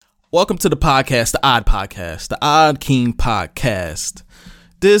Welcome to the podcast, the Odd King Podcast.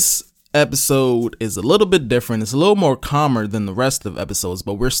 This episode is a little bit different. It's a little more calmer than the rest of the episodes,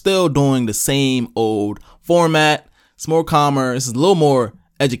 but we're still doing the same old format. It's more calmer. It's a little more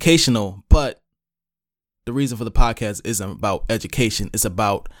educational, but the reason for the podcast isn't about education. It's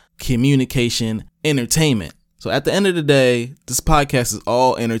about communication, entertainment. So at the end of the day, this podcast is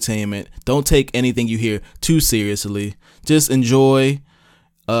all entertainment. Don't take anything you hear too seriously. Just enjoy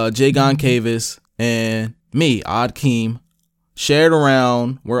Jaygun Kayvis and me, Odd King. Share it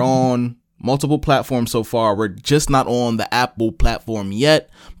around. We're on multiple platforms so far. We're just not on the Apple platform yet,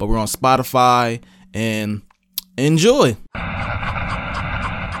 but we're on Spotify, and enjoy.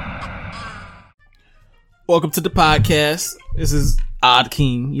 Welcome to the podcast. This is Odd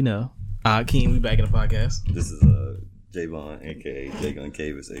King, Odd King. We back in the podcast. This is Javon, aka Jaygun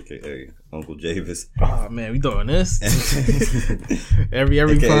Kayvis, aka Uncle Javis. Oh man, we doing this every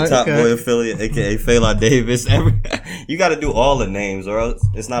aka podcast. Top Boy Affiliate, aka Fela Davis. You got to do all the names, or else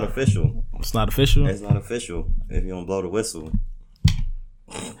it's not official. It's not official. It's not official if you don't blow the whistle.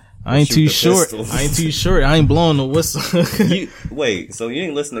 I ain't too short. I ain't blowing the whistle. Wait, so you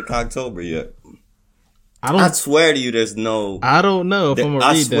ain't listened to Cocktober yet? I swear to you, there's no. I don't know if I'm gonna read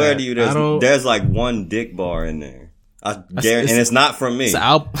that. I swear to you, there's like one dick bar in there. I guarantee, and it's not from me. It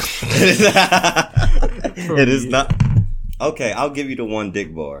is not. Okay, I'll give you the one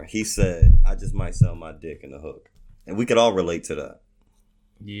dick bar. He said, "I just might sell my dick in the hook," and we could all relate to that.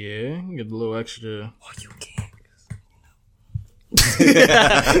 Yeah, you get a little extra. Oh, you can't.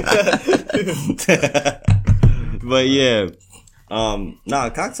 But yeah,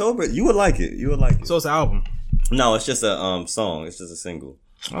 Cocktober, you would like it. So it's an album? No, it's just a song. It's just a single.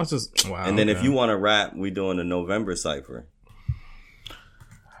 Oh, it's just wow. And then if you want to rap, we doing the November cypher.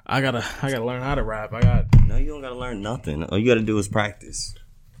 I gotta learn how to rap. No, you don't gotta learn nothing. All you gotta do is practice.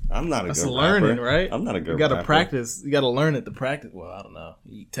 I'm not a good rapper. That's learning, right? I'm not a good rapper. You gotta rapper. practice. You gotta learn it to practice. Well, I don't know.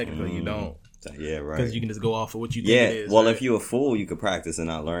 Technically, you don't. Yeah, right. Because you can just go off of what you think it is. Well, right? if you're a fool, you could practice and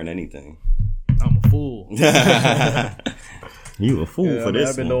not learn anything. I'm a fool. You a fool for this.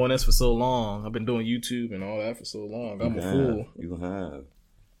 I've been doing this for so long. I've been doing YouTube and all that for so long. I'm a fool. You have.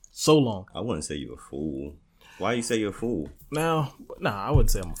 So long. I wouldn't say you're a fool. Why you say you're a fool? Nah, I wouldn't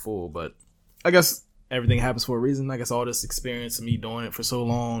say I'm a fool, but I guess everything happens for a reason. I guess all this experience of me doing it for so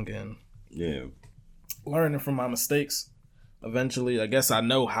long and learning from my mistakes. Eventually, I guess I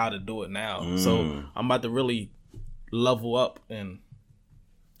know how to do it now. So I'm about to really level up and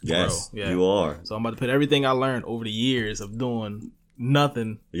yes, grow. Yeah. you are. So I'm about to put everything I learned over the years of doing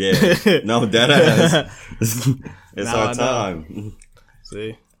nothing. Yeah. No, it's our time.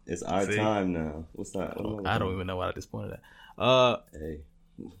 See? It's our time now. What's that? I don't even know what I just pointed at. Hey.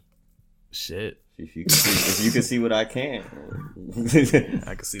 Shit. If you can see what I can.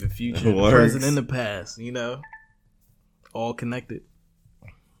 I can see the future, the present, and the past, all connected.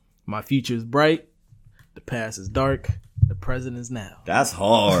 My future is bright. The past is dark. The present is now. That's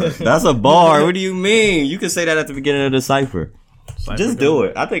hard. That's a bar. What do you mean? You can say that at the beginning of the cypher. Just do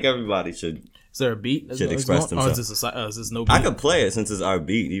it. I think everybody should. Is there a beat? Should express themselves. Is this no beat? I could play it since it's our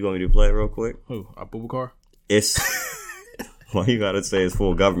beat. You want me to play it real quick? Who? Abubakar? It's. Well, you gotta say it's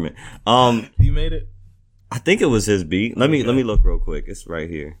full government. You made it? I think it was his beat. Let me look real quick. It's right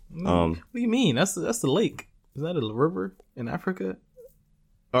here. What do you mean? That's the lake. Is that a river in Africa?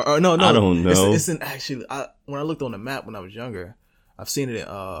 Or no. I don't know. It's in actually. When I looked on the map when I was younger, I've seen it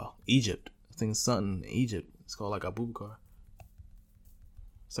in Egypt. I think it's something in Egypt. It's called like Abubakar.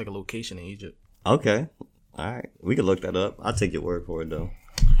 It's like a location in Egypt. Okay. All right. We can look that up. I'll take your word for it though.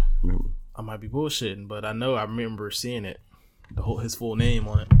 I might be bullshitting, but I know I remember seeing it. His full name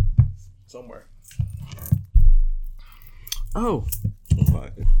on it somewhere. Oh.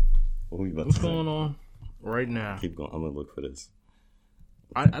 What's going on right now? Keep going. I'm gonna look for this.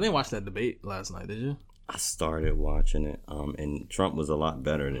 I didn't watch that debate last night. Did you? I started watching it, and Trump was a lot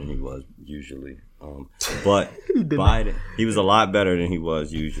better than he was usually. But Biden, he was a lot better than he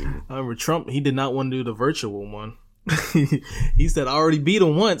was usually. I remember Trump. He did not want to do the virtual one. He said, "I already beat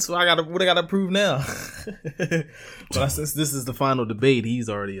him once, so what I gotta prove now." But since this is the final debate, he's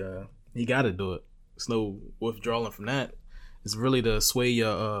already he got to do it. There's no withdrawing from that. It's really to sway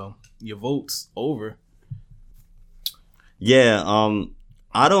your votes over. Yeah,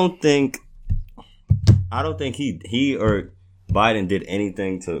 I don't think he or Biden did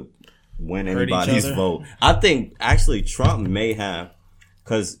anything to win anybody's vote. I think actually Trump may have,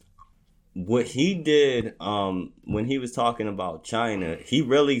 because what he did when he was talking about China, he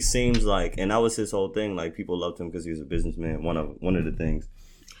really seems like, and that was his whole thing, like people loved him because he was a businessman. One of the things.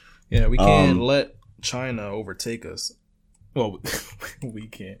 Yeah, we can't let China overtake us. Well, we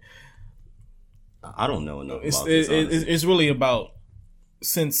can't. I don't know enough about it's really about,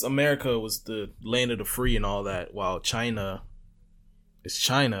 since America was the land of the free and all that, while China is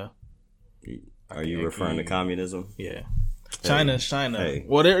China. Are you referring to communism? Yeah. China is China. Hey.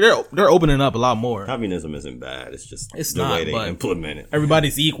 Well, they're opening up a lot more. Communism isn't bad. It's just it's the not, way they implement it.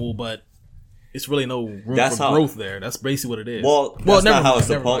 Everybody's equal, but it's really no room for growth there. That's basically what it is. Well, that's not how it's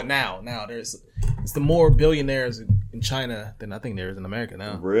supposed. Now it's the more billionaires in China than I think there is in America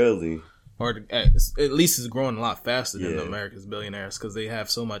now. Really? Or at least it's growing a lot faster than America's billionaires because they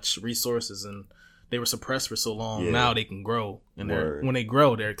have so much resources and they were suppressed for so long. Yeah. Now they can grow, and when they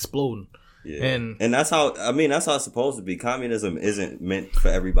grow, they're exploding. Yeah. And that's how it's supposed to be. Communism isn't meant for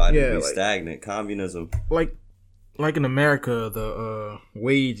everybody to be stagnant. Communism, like in America, the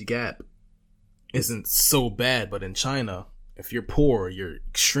wage gap isn't so bad, but in China, if you're poor, you're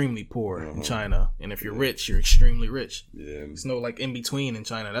extremely poor in China, and if you're rich, you're extremely rich. Yeah, there's no like in between in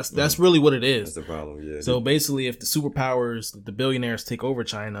China. That's really what it is. That's the problem. Yeah. So basically, if the superpowers, the billionaires take over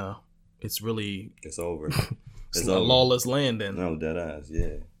China, it's over. It's a lawless land. Then no, dead ass.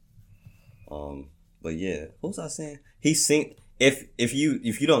 Yeah. But yeah, what was I saying? He seemed if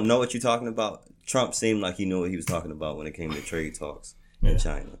you don't know what you're talking about, Trump seemed like he knew what he was talking about when it came to trade talks in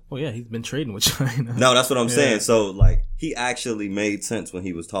China. Well, yeah, he's been trading with China. No, that's what I'm saying. So like, he actually made sense when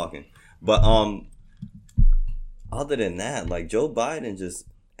he was talking. But other than that, like Joe Biden just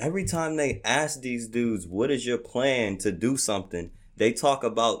every time they ask these dudes, "What is your plan to do something?" they talk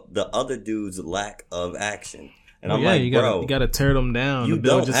about the other dude's lack of action. And I'm like, you gotta tear them down to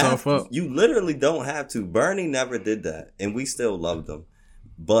build yourself up. You literally don't have to. Bernie never did that, and we still loved him.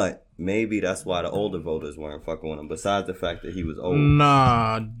 But maybe that's why the older voters weren't fucking with him. Besides the fact that he was old.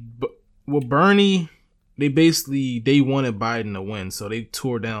 Nah, well, Bernie, they wanted Biden to win, so they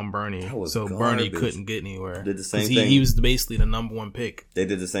tore down Bernie. So garbage. Bernie couldn't get anywhere. Did the same thing. He was basically the number one pick. They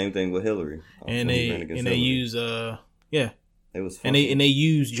did the same thing with Hillary, and they used It was and they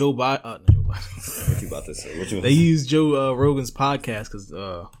used Joe Biden. What you about to say? They used Joe Rogan's podcast because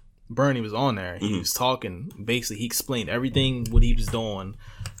Bernie was on there. He was talking. Basically, he explained everything what he was doing,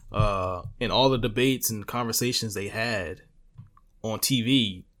 and all the debates and conversations they had on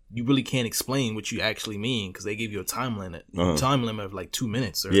TV. You really can't explain what you actually mean because they give you a time limit, of like 2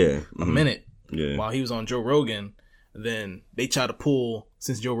 minutes or a minute. Yeah. While he was on Joe Rogan, then they try to pull,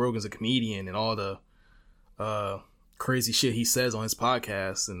 since Joe Rogan's a comedian and all the crazy shit he says on his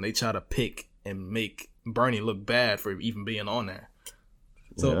podcast, and they try to pick and make Bernie look bad for even being on there.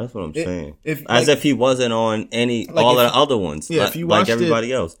 So that's what I'm saying. If he wasn't on all of the other ones, if you like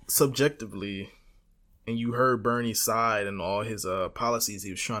everybody else, subjectively, and you heard Bernie's side and all his policies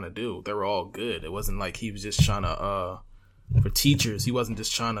he was trying to do, they were all good. It wasn't like he was just trying to for teachers. He wasn't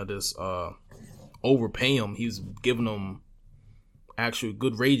just trying to just overpay them. He was giving them actual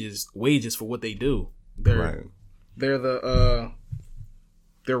good wages for what they do. They're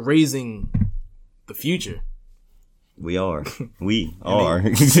raising the future. We are. We are.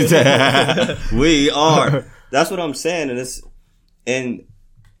 We are. That's what I'm saying, and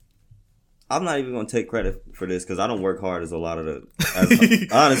I'm not even going to take credit for this because I don't work hard as a lot of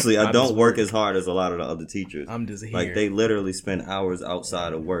honestly, I don't work as hard as a lot of the other teachers. I'm just here. Like, they literally spend hours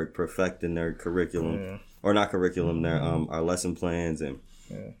outside of work perfecting their curriculum, or not curriculum, their our lesson plans and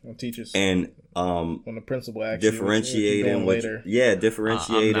teachers, and when the principal actually differentiating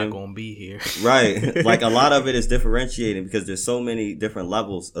differentiating. I'm not gonna be here. Right. Like, a lot of it is differentiating because there's so many different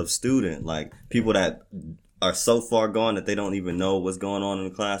levels of student, like people that are so far gone that they don't even know what's going on in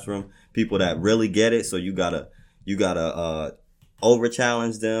the classroom, people that really get it, so you gotta over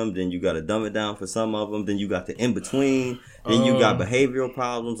challenge them, then you gotta dumb it down for some of them, then you got the in between, then you got behavioral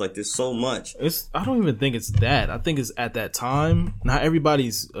problems. Like, there's so much. I don't even think it's that. I think it's at that time, not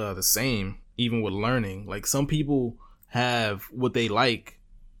everybody's the same, even with learning. Like, some people have what they like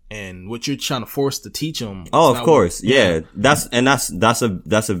and what you're trying to force to teach them. Oh, of course. That's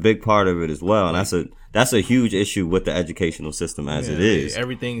a big part of it as well. And that's a huge issue with the educational system as it is.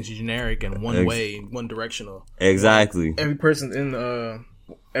 Everything's generic and one way, one directional. Exactly. Every person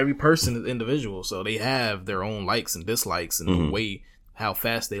is individual, so they have their own likes and dislikes and the way how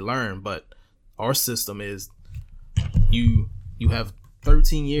fast they learn. But our system is you have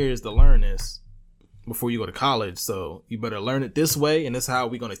 13 years to learn this before you go to college, so you better learn it this way, and this is how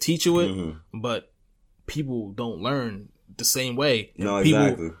we're going to teach you it. But people don't learn the same way. No,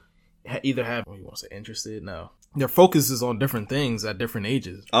 exactly. People either have, you want to say interested? No. Their focus is on different things at different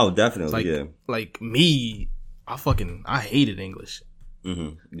ages. Oh, definitely, Like me, I hated English.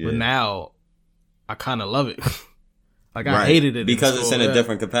 But now I kind of love it. Like, I hated it because in it's school. in a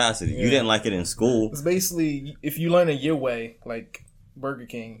different capacity. You didn't like it in school. It's basically, if you learn it your way, like Burger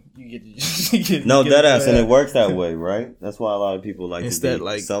King, you get no, deadass, and it works that way, right? That's why a lot of people like Instead, to be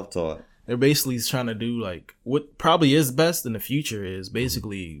like, self-taught. They're basically trying to do, like, what probably is best in the future is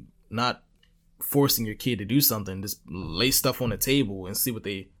basically not forcing your kid to do something. Just lay stuff on the table and see what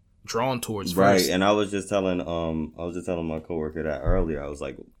they drawn towards first. Right, and I was just telling my coworker that earlier. I was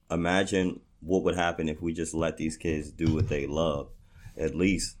like, imagine what would happen if we just let these kids do what they love, at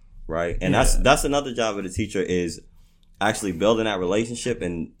least, right? And that's another job of the teacher is actually building that relationship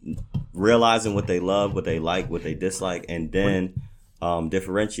and realizing what they love, what they like, what they dislike, and then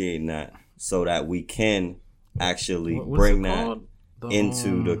differentiating that so that we can actually bring that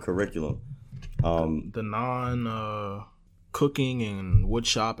into the curriculum. The non cooking and wood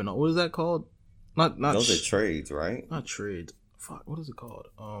shop and what is that called? Not those are trades, right? Not trades. Fuck, what is it called?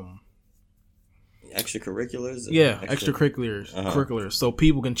 Extracurriculars. Yeah, extracurriculars. Curriculars. So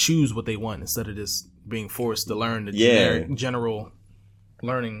people can choose what they want instead of just being forced to learn the general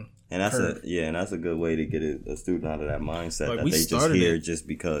learning. And that's curve. And that's a good way to get a student out of that mindset like that they just hear just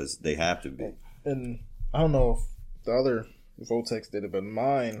because they have to be. And I don't know if the other Voltex did it, but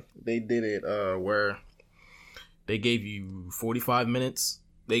mine, they did it where they gave you 45 minutes.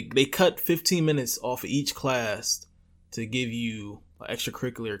 They cut 15 minutes off of each class to give you an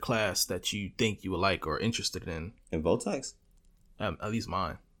extracurricular class that you think you would like or interested in. In Voltex? At least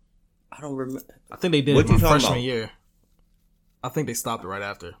mine. I don't remember. I think they did it my freshman year. I think they stopped it right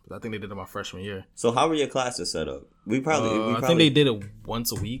after. But I think they did it my freshman year. So how were your classes set up? We probably I think they did it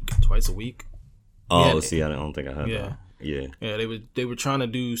once a week, twice a week. Oh, see, I don't think I had that. Yeah. Yeah, they were trying to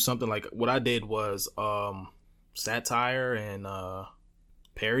do something like what I did was satire and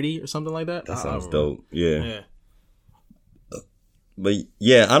parody or something like that. That sounds dope. Yeah. But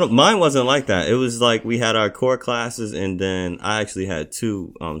yeah, mine wasn't like that. It was like we had our core classes, and then I actually had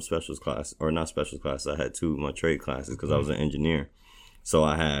two specials classes, or not specials classes. I had two of my trade classes because I was an engineer. So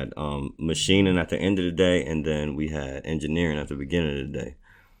I had machining at the end of the day, and then we had engineering at the beginning of the day.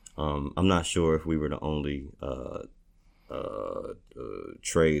 I'm not sure if we were the only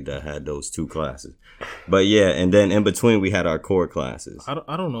trade that had those two classes, but yeah, and then in between we had our core classes.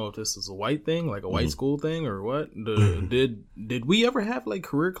 I don't know if this is a white thing, like a white school thing, or what. Did we ever have like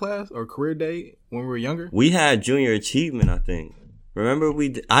career class or career day when we were younger? We had junior achievement, I think. Remember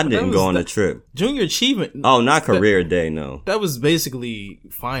I didn't go on the trip. Junior achievement. Oh, not career day. No, that was basically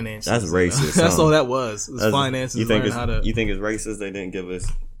finance. That's racist. That's all that was. It was finances. You think it's racist? They didn't give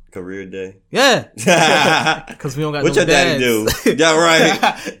us career day. Yeah, because we don't got. What your daddy do? Yeah,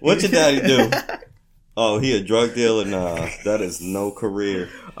 right. What your daddy do? Oh, he a drug dealer? Nah, that is no career.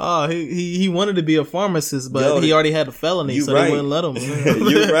 Oh, he wanted to be a pharmacist, but he already had a felony, so they wouldn't let him.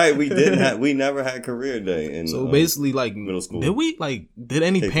 You're right. We never had career day in basically, like, middle school. Did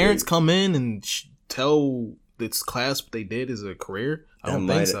any parents come in and tell this class what they did as a career? I don't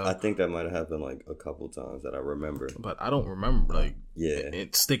think so. I think that might have happened like a couple times that I remember, but I don't remember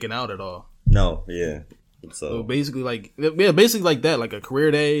it sticking out at all. No, yeah. So basically, like that, like a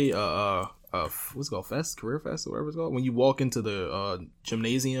career day. What's it called? Career fest, or whatever it's called. When you walk into the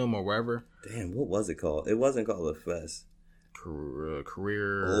gymnasium or wherever. Damn, what was it called? It wasn't called a fest. Career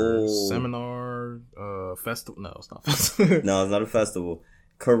seminar, festival. No, it's not festival. No, it's not a festival.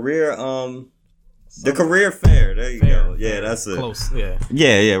 Career, the career fair. There you go. Yeah, that's it. Close. Yeah.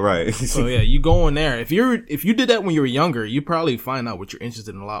 Yeah, right. So yeah, you go in there. If you did that when you were younger, you probably find out what you're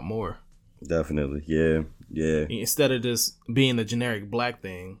interested in a lot more. Definitely. Yeah. Instead of just being the generic black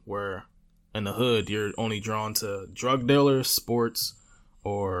thing where in the hood you're only drawn to drug dealers, sports,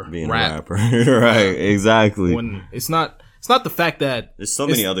 or being rap. a rapper. Right, exactly. When it's not the fact that there's so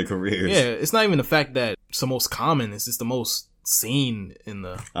many other careers. Yeah, it's not even the fact that it's the most common, it's just the most seen in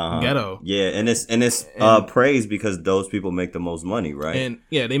the ghetto. Yeah, and it's praised because those people make the most money, right? And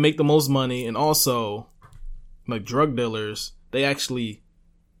yeah, they make the most money, and also like drug dealers, they actually,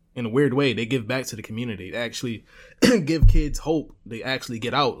 in a weird way, they give back to the community. They actually give kids hope. They actually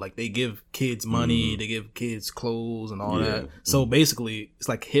get out. Like, they give kids money. They give kids clothes and all that. So basically, it's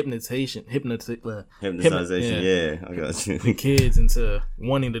like hypnotization. Yeah, I got you. The kids into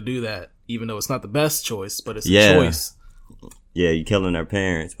wanting to do that, even though it's not the best choice, but it's a choice. Yeah, you killing their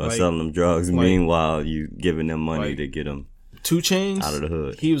parents by selling them drugs. Meanwhile, you giving them money to get them 2 Chainz out of the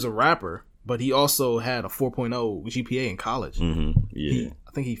hood. He was a rapper, but he also had a 4.0 GPA in college. Yeah,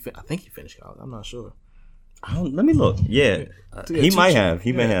 I think he finished college. I'm not sure. Let me look. Yeah, he might have.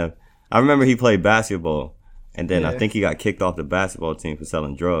 He may have. I remember he played basketball, and then I think he got kicked off the basketball team for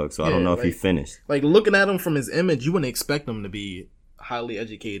selling drugs. So I don't know if he finished. Like, looking at him from his image, you wouldn't expect him to be highly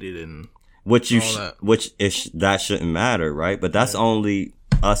educated and Which that shouldn't matter, right? But that's only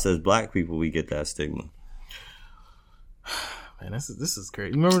us as black people, we get that stigma. Man, this is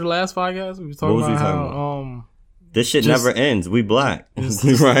crazy. You remember the last podcast we were talking about how this shit never ends. We black,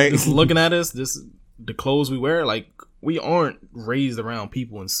 right? Just looking at us, just the clothes we wear, like we aren't raised around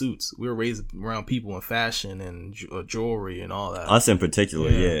people in suits. We were raised around people in fashion and jewelry and all that. Us in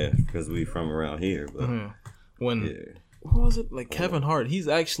particular, yeah, because we from around here. But what was it? Like Kevin Hart, he's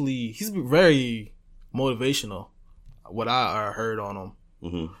very motivational. What I heard on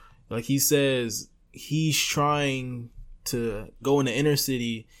him, like he says he's trying to go in the inner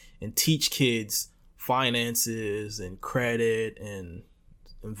city and teach kids finances and credit and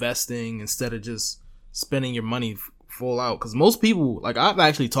investing instead of just spending your money full out. Because most people, like I've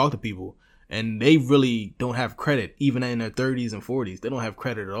actually talked to people and they really don't have credit, even in their 30s and 40s. They don't have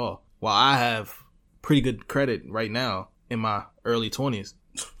credit at all. While I have pretty good credit right now in my early 20s.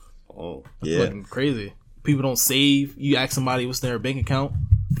 Oh, that's fucking crazy. People don't save. You ask somebody what's their bank account,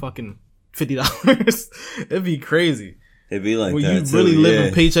 fucking $50. It'd be crazy. It'd be like when that you really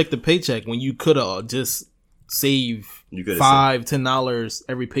living paycheck to paycheck, when you could have just saved $5-10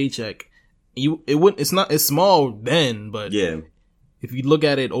 every paycheck. It's small then, but if you look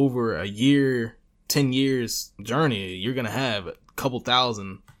at it over a year, 10 years journey, you're gonna have a couple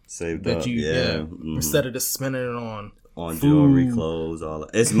thousand saved that up. Instead of just spending it on jewelry, clothes, all that.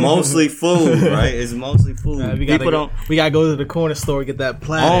 It's mostly food, right? It's mostly food. We gotta go to the corner store and get that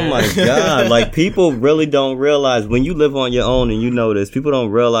platter. Oh my God. Like, people really don't realize, when you live on your own and you know this, people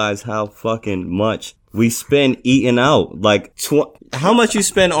don't realize how fucking much we spend eating out. Like, how much you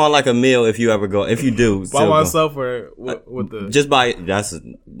spend on like a meal if you do. By myself or with the... Just by, that's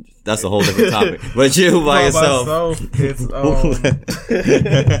a whole different topic. But you by yourself. It's,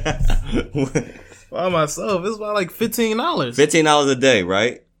 by myself, it's about like $15. $15 a day,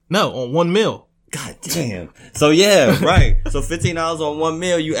 right? No, on one meal. God damn. So yeah, right. So $15 on one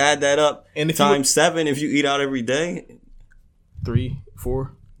meal, you add that up and times 7 if you eat out every day. 3,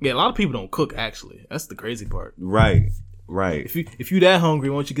 4. Yeah, a lot of people don't cook, actually. That's the crazy part. Right. If you that hungry,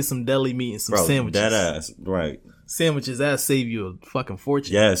 why don't you get some deli meat and some sandwiches? That ass, right. Sandwiches, that'll save you a fucking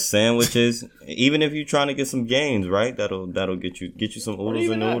fortune. Yes, sandwiches. Even if you're trying to get some gains, right? That'll get you some oodles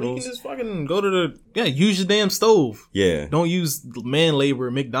and noodles. You can just fucking go to use your damn stove. Yeah. Don't use man labor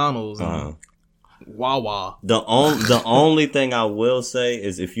at McDonald's and Wawa. The only thing I will say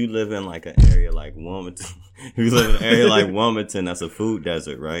is if you live in like an area like Wilmington, that's a food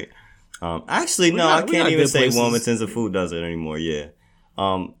desert, right? Actually, I can't even say Wilmington's a food desert anymore. Yeah.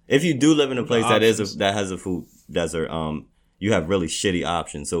 If you do live in a place that has a food desert, you have really shitty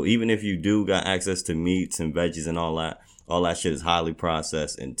options. So even if you do got access to meats and veggies and all that shit is highly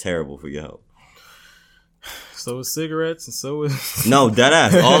processed and terrible for your health. So is cigarettes, and so is no, that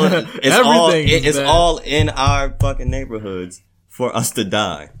ass. It's all in our fucking neighborhoods for us to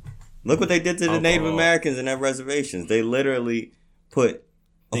die. Look what they did to the Native Americans in their reservations. They literally put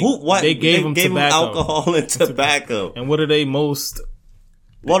they gave them alcohol and tobacco. And what are they most?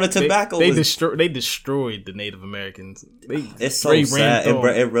 Well, the tobacco they destroyed the Native Americans. It's so sad.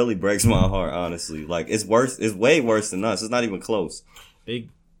 It really breaks my heart, honestly. Like, it's worse. It's way worse than us. It's not even close. They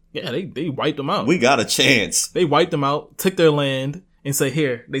wiped them out. We got a chance. They wiped them out, took their land, and say,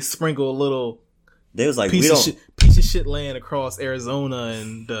 here, they sprinkle a little they was like, piece of shit land across Arizona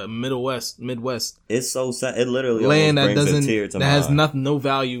and the Midwest. It's so sad. It literally land that has eye. no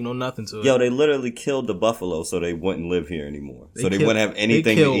value, no nothing to it. Yo, they literally killed the buffalo so they wouldn't live here anymore. They wouldn't have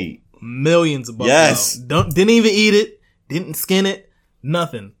anything to eat. Millions of buffalo. Yes. Didn't even eat it. Didn't skin it.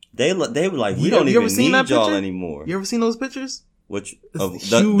 Nothing. They were like, we don't even need y'all anymore. You ever seen those pictures? Which of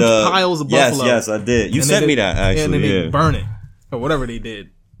huge piles of buffalo. Yes, I did. You sent me that, actually. And then they burn it or whatever they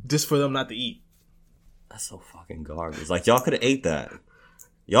did just for them not to eat. That's so fucking garbage. Like, y'all could have ate that.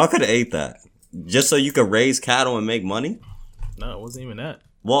 Just so you could raise cattle and make money? No, it wasn't even that.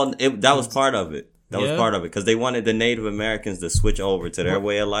 Well, that was part of it. That was part of it. Because they wanted the Native Americans to switch over to their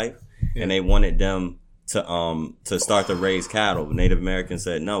way of life. Yeah. And they wanted them to start to raise cattle. Native Americans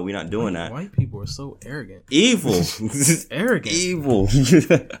said, no, we're not doing that. White people are so arrogant. Evil. Arrogant. Evil.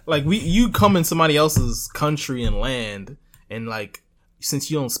 Like, you come in somebody else's country and land, and like, since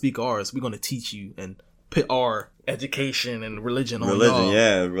you don't speak ours, we're going to teach you and put our education and religion on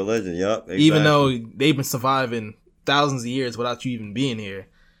y'all. Religion, yup. Exactly. Even though they've been surviving thousands of years without you even being here,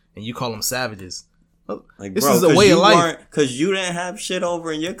 and you call them savages. Like, this is a way of life. Because you didn't have shit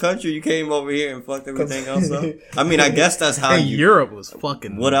over in your country, you came over here and fucked everything else up. I mean, I guess that's how Europe was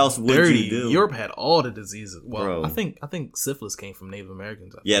fucking what else would dirty. You do? Europe had all the diseases. Well, I think syphilis came from Native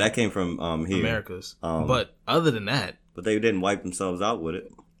Americans. That came from here. Americas. But other than that. But they didn't wipe themselves out with it.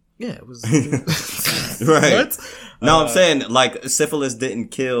 Yeah, it was. Right. What? No, I'm saying like syphilis didn't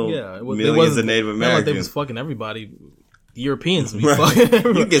kill millions of Native Americans. Like they was fucking everybody. The Europeans be right.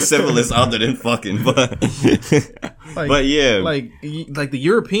 fucking. You get syphilis other than fucking, but but yeah, like the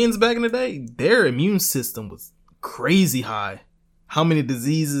Europeans back in the day, their immune system was crazy high. How many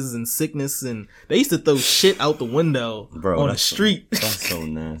diseases and sickness, and they used to throw shit out the window on the street. That's so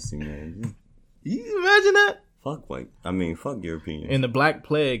nasty, man. You imagine that? Fuck Europeans. And the Black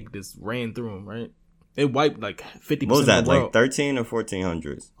Plague just ran through them, right? It wiped like 50%. What was that? Of the world. Like 13 or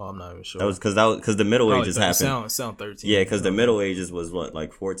 1400s? Oh, I'm not even sure. That was because the Middle Ages happened. Sound 13. Yeah, because the Middle Ages was what,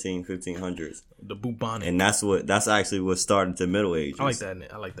 like 1500s. The bubonic, and that's actually what started the Middle Ages. I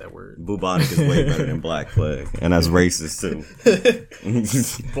like that word. Bubonic is way better than Black Plague, and that's racist too.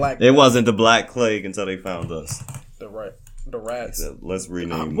 It wasn't the Black Plague until they found us. The rats. So let's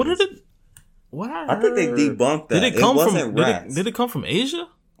rename. What did it? What I think they debunked that. Did it come from rats. Did it come from Asia?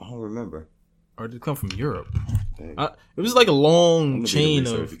 I don't remember. Or did it come from Europe? It was like a long chain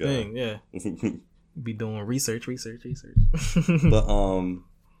of thing. Yeah. Be doing research. But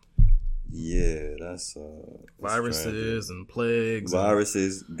yeah, that's viruses and plagues.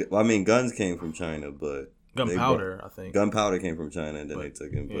 Viruses. I mean, guns came from China, but gunpowder. I think gunpowder came from China, and then they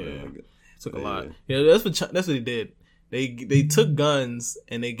took it and put it in. Took a lot. Yeah, that's what they did. They took guns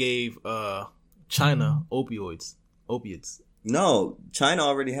and they gave China opiates. No, China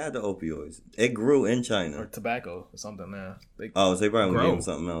already had the opioids. It grew in China. Or tobacco or something now. So they probably gave them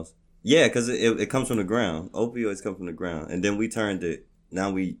something else. Yeah, because it comes from the ground. Opioids come from the ground. And then we turned it.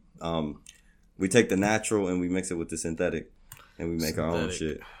 Now we take the natural and we mix it with the synthetic. And we make our own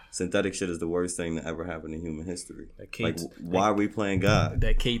shit. Synthetic shit is the worst thing that ever happened in human history. Why are we playing God?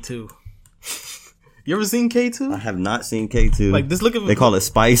 That K2. You ever seen K2? I have not seen K2. Like this, they call it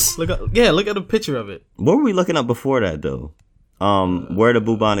Spice. Look at a picture of it. What were we looking up before that though? Where the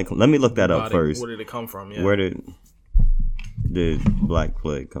bubonic? Let me look that up first. Where did it come from? Yeah. Where did Black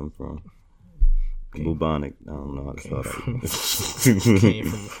Plague come from? Okay. Bubonic. I don't know how to spell that. Came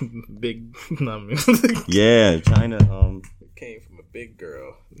from big. Yeah, China. It came from a big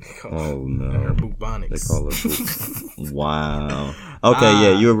girl. Oh no. Her bubonics. They call it. Wow. Okay,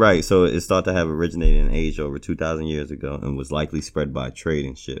 yeah, you're right. So it started to have originated in Asia over 2,000 years ago and was likely spread by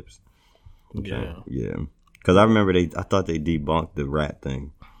trading ships. Okay. Yeah. Because I remember I thought they debunked the rat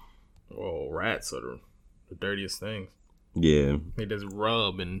thing. Oh, rats are the dirtiest things. Yeah. They just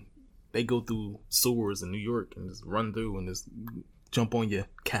rub and they go through sewers in New York and just run through and just jump on your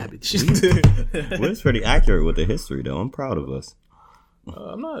cabbage. Well, it's pretty accurate with the history, though. I'm proud of us.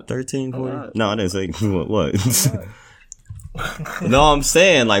 I'm not. 13, 14? No, I didn't say what? No, I'm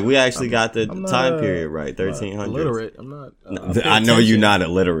saying like we actually got the time period right. 1300s. Illiterate. I'm not. I know you're not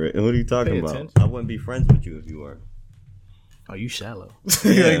illiterate. What are you talking about? Attention. I wouldn't be friends with you if you were. Oh, you shallow.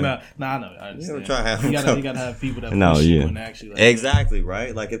 Yeah. Nah, I know. I understand. You gotta have people that push you and actually. Like, exactly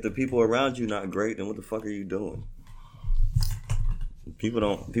right. Like if the people around you not great, then what the fuck are you doing? People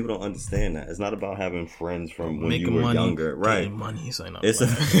don't understand that. It's not about having friends from when you were younger, right? Money, so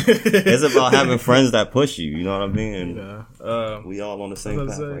it's about having friends that push you. You know what I mean? Yeah. We all on the same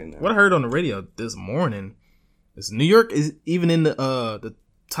path right now. What I heard on the radio this morning is New York is even in the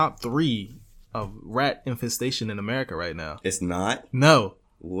top 3 of rat infestation in America right now. It's not? No.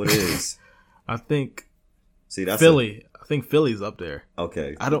 What is? I think. See, that's Philly. I think Philly's up there.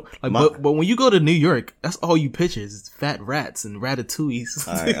 Okay. I don't like, but when you go to New York, that's all you pictures. It's fat rats and ratatouilles.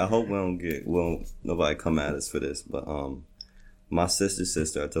 All right. I hope nobody come at us for this. But my sister's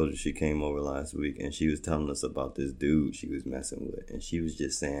sister, I told you she came over last week, and she was telling us about this dude she was messing with, and she was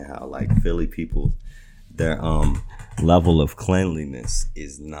just saying how like Philly people, their level of cleanliness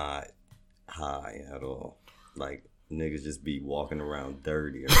is not high at all. Like. Niggas just be walking around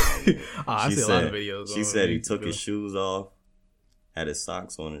dirty. I see a lot of videos. She said he took his shoes off, had his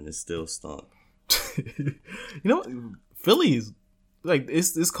socks on, and it still stunk. You know, Philly is like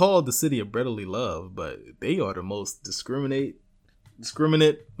it's called the city of brotherly love, but they are the most discriminate,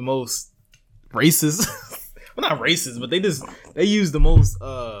 the most racist. Well, not racist, but they use the most.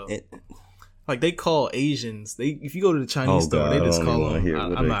 Like they call Asians. If you go to the Chinese store, they just call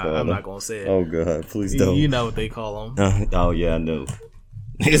them. I'm not gonna say it. Oh God, please don't. You know what they call them. Oh yeah, I know.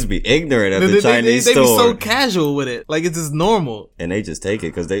 Niggas be ignorant at the Chinese store. They be so casual with it, like it's just normal. And they just take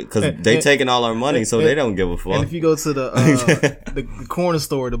it because they taking all our money, so they don't give a fuck. And if you go to the corner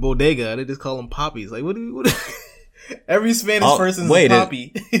store, the bodega, they just call them poppies. Like what? Every Spanish person is a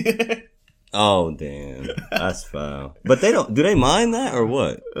poppy. Oh damn, that's foul. But they don't. Do they mind that or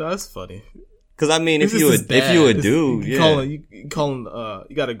what? That's funny. Because I mean, if you a dude, you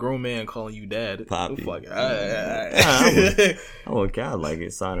got a grown man calling you dad. Poppy. Fuck. I would kind of like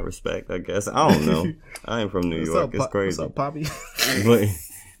it. Sign of respect, I guess. I don't know. I ain't from New York. It's crazy. What's up, Poppy?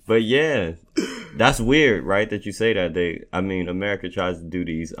 But yeah, that's weird, right? That you say that. America tries to do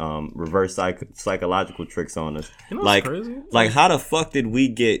these reverse psychological tricks on us. You know what's crazy? Like, how the fuck did we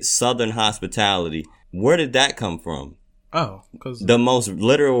get Southern hospitality? Where did that come from? Oh, because the most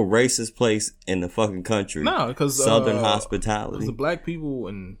literal racist place in the fucking country. No, because Southern hospitality. Because the black people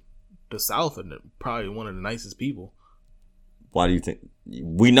in the South are probably one of the nicest people. Why do you think?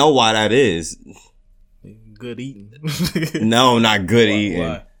 We know why that is. Good eating. No, not good eating.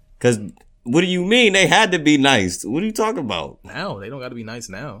 Why? Because what do you mean? They had to be nice. What are you talking about? Now they don't got to be nice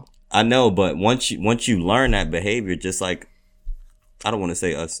now. I know, but once you learn that behavior, just like I don't want to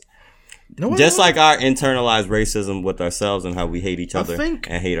say us. Just like our internalized racism with ourselves and how we hate each other and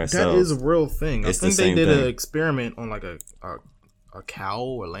hate ourselves. That is a real thing. It's I think the they same did thing. an experiment on like a cow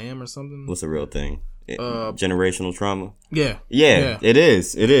or lamb or something. What's a real thing? Generational trauma? Yeah. It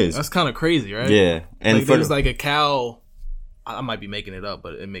is. That's kind of crazy, right? Yeah. And like, there's like a cow. I might be making it up,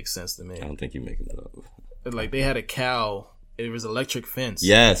 but it makes sense to me. I don't think you're making it up. Like they had a cow. It was electric fence.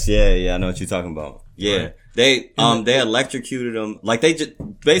 Yes, yeah, I know what you're talking about. Yeah, right. They electrocuted him. Like they just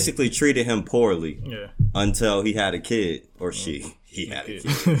basically treated him poorly. Yeah. Until he had a kid, or he had a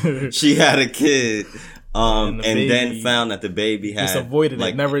kid. She had a kid. And then found that the baby had just avoided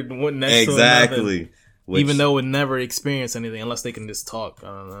it. Never went next to exactly. Even though it never experienced anything, unless they can just talk. I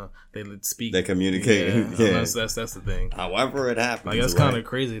don't know. They speak. They communicate. Yeah. That's the thing. However it happens. Like that's kind of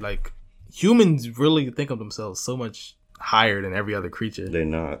crazy. Like humans really think of themselves so much higher than every other creature. They're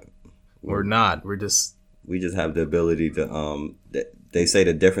not. We're not. We just have the ability to they say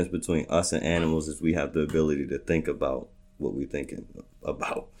the difference between us and animals is we have the ability to think about what we're thinking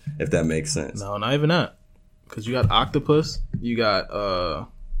about, if that makes sense. No, not even that. Because you got octopus, you got a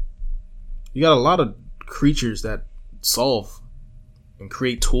lot of creatures that solve and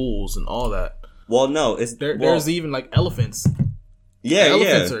create tools and all that. Well, no, there's even like elephants. Yeah,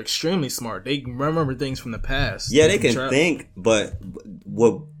 elephants are extremely smart. They remember things from the past. Yeah, they can think, but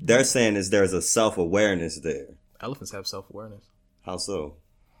what they're saying is there's a self-awareness there. Elephants have self-awareness. How so?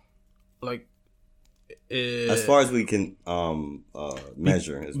 Like, as far as we can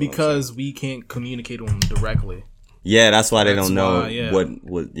measure, because we can't communicate with them directly. Yeah, that's why they don't know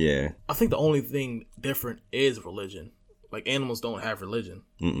what. Yeah, I think the only thing different is religion. Like animals don't have religion,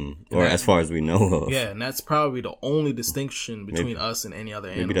 or as far as we know of. Yeah, and that's probably the only distinction between us and any other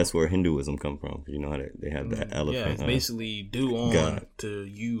animal. Maybe that's where Hinduism come from. You know how they have that elephant. Yeah, it's basically due on God. To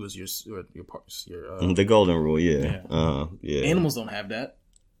you as your parts. The golden rule. Yeah. Yeah. Animals don't have that.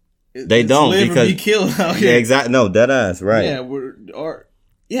 They don't because be killed out here. Yeah, exactly. No, dead ass. Right.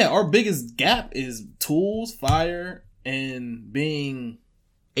 Yeah, our biggest gap is tools, fire, and being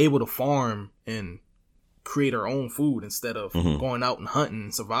able to farm and create our own food instead of going out and hunting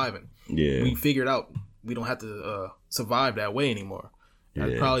and surviving. Yeah, we figured out we don't have to survive that way anymore.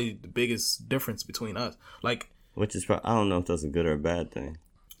 That's probably the biggest difference between us. Like, which is I don't know if that's a good or a bad thing.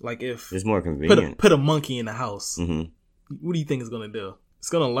 Like if it's more convenient, put a monkey in the house. What do you think it's gonna do? It's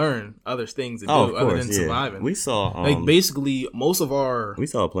gonna learn other things to do other than surviving. We saw like basically most of our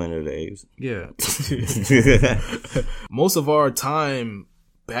Planet of the Apes. Yeah, most of our time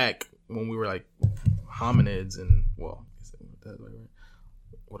back when we were like hominids and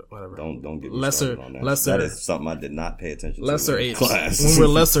whatever. Don't get me lesser on that. Lesser. That is something I did not pay attention to. Lesser apes. Class. When we're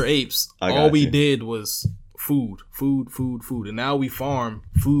lesser apes, all we did was food, and now we farm.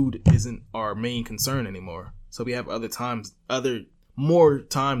 Food isn't our main concern anymore. So we have more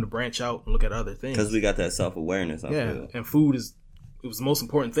time to branch out and look at other things. Because we got that self-awareness. I feel. And food it was the most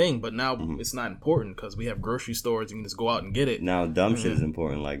important thing, but now it's not important because we have grocery stores. You can just go out and get it. Now dumb shit is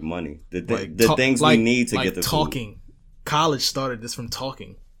important, like money. The things we need to get the talking. Food. College started this from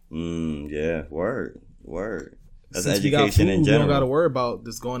talking. Yeah, word. That's Since education in general. We don't got to worry about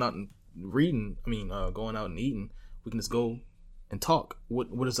just going out and reading. Going out and eating. We can just go and talk.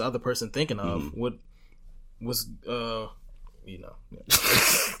 What is the other person thinking of? What was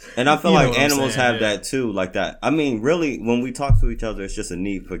And I feel like animals have that too, like that. I mean, really, when we talk to each other, it's just a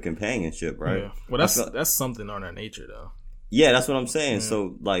need for companionship, right? Yeah. Well, that's something on our nature, though. Yeah, that's what I'm saying.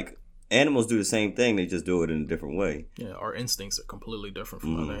 So, like, animals do the same thing; they just do it in a different way. Yeah, our instincts are completely different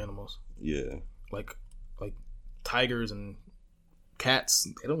from other animals. Yeah, like tigers and cats.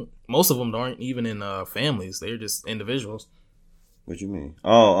 They don't. Most of them aren't even in families. They're just individuals. What you mean?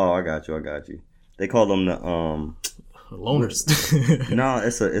 Oh, I got you. They call them the loners. No,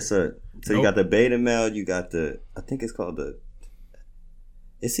 it's a. So you got the beta male. You got I think it's called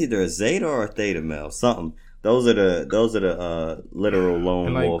It's either a zeta or a theta male. Something. Those are the literal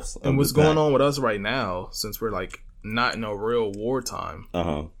lone wolves. And what's going on with us right now, since we're like not in a real wartime,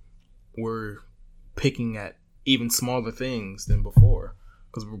 we're picking at even smaller things than before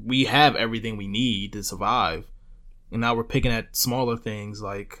because we have everything we need to survive, and now we're picking at smaller things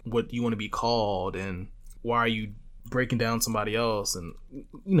like what you want to be called and why are you breaking down somebody else, and you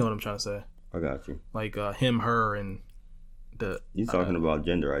know what I'm trying to say. I got you. Like him, her, and you talking about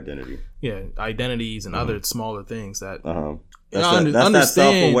gender identity? Yeah, identities and other smaller things that. That's that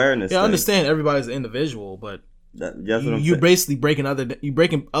self-awareness. Yeah, I understand everybody's an individual, but you're basically breaking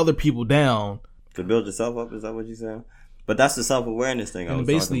other people down to build yourself up. Is that what you're saying? But that's the self-awareness thing. And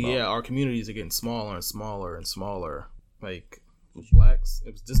basically, our communities are getting smaller and smaller and smaller. Like blacks,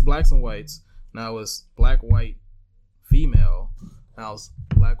 it was just blacks and whites. Now it's black, white, female. Now it's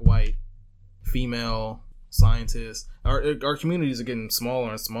black, white, female. Scientists, our communities are getting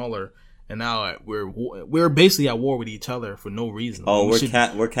smaller and smaller, and now we're basically at war with each other for no reason. Oh, we're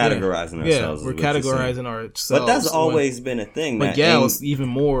categorizing ourselves. Yeah, we're categorizing ourselves. But that's always been a thing. But it's even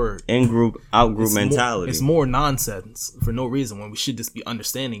more in-group, out-group mentality. It's more nonsense for no reason when we should just be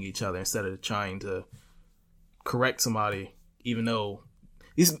understanding each other instead of trying to correct somebody, even though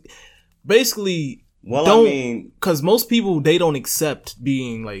it's basically. Well, because most people, they don't accept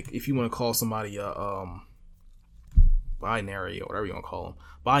being like, if you want to call somebody a binary or whatever you want to call them,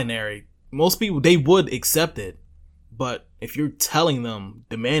 binary, most people, they would accept it, but if you're telling them,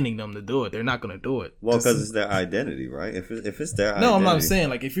 demanding them to do it, they're not going to do it. Well, because it's their identity, right? If it's their identity. No, I'm not saying,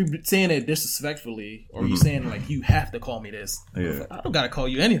 like, if you're saying it disrespectfully, or you're saying, like, you have to call me this, I don't got to call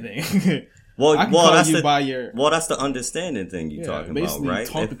you anything. That's the understanding thing you're talking about, right?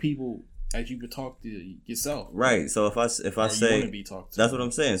 Talk to people as you would talk to yourself, right? So if I say, that's what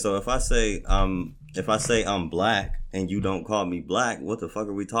I'm saying. So if I say I'm black and you don't call me black, what the fuck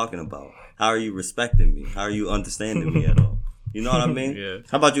are we talking about? How are you respecting me? How are you understanding me at all? You know what I mean? Yeah.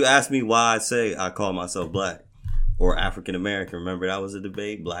 How about you ask me why I say I call myself black or African American? Remember that was a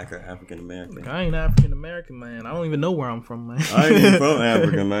debate, black or African American. I ain't African American, man. I don't even know where I'm from, man. I ain't even from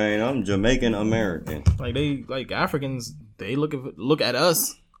Africa, man. I'm Jamaican American. Like Africans, they look at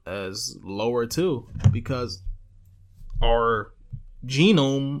us as lower too, because our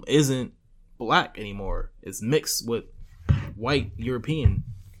genome isn't black anymore. It's mixed with white European.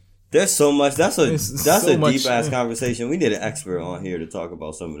 There's so much. That's a deep ass conversation. We need an expert on here to talk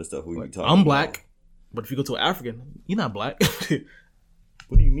about some of the stuff we be talking about. I'm black, but if you go to an African, you're not black.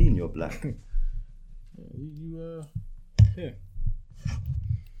 What do you mean you're black? Yeah.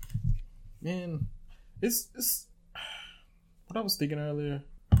 Man, it's what I was thinking earlier.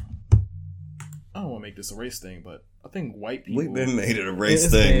 I don't want to make this a race thing, but I think white people... We've been made it a race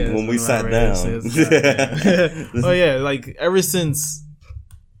thing when we sat down. Oh yeah, like ever since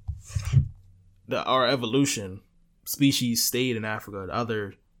our evolution, species stayed in Africa. The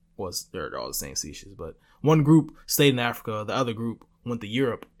other they're all the same species, but one group stayed in Africa. The other group went to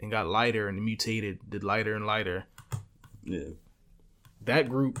Europe and got lighter and mutated, did lighter and lighter. Yeah. That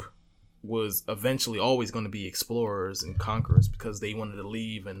group was eventually always going to be explorers and conquerors because they wanted to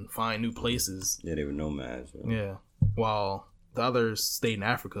leave and find new places. Yeah, they were nomads. Yeah. While the others stayed in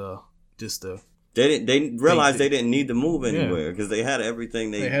Africa just to... They realized they didn't need to move anywhere because they had everything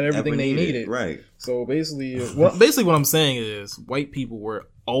they needed. Right. So basically what I'm saying is white people were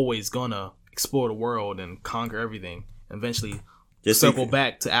always going to explore the world and conquer everything. Eventually circle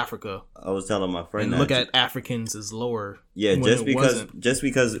back to Africa. I was telling my friend and look at Africans as lower. Yeah, just because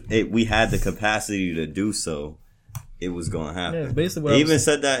we had the capacity to do so, it was going to happen. Yeah, it's basically what it even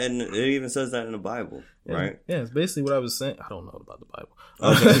says that in the Bible, right? Yeah, it's basically what I was saying. I don't know about the Bible.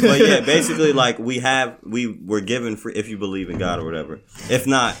 Okay, but yeah, basically like we were given free, if you believe in God or whatever. If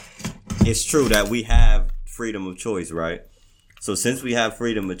not, it's true that we have freedom of choice, right? So since we have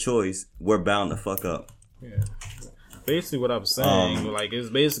freedom of choice, we're bound to fuck up. Yeah. Basically what I was saying, like, it's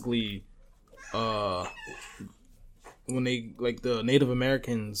basically when they, like, the Native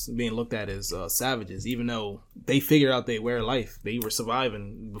Americans being looked at as savages, even though they figured out their way of life. They were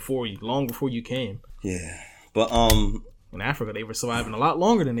surviving long before you came. Yeah. But in Africa, they were surviving a lot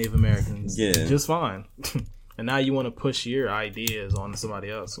longer than Native Americans. Yeah. Just fine. And now you want to push your ideas on somebody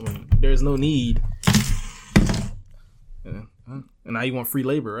else when there's no need. And now you want free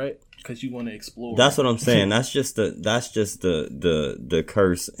labor, right? Because you want to explore. That's what I'm saying. That's just the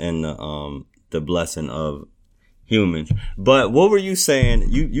curse and the blessing of humans. But what were you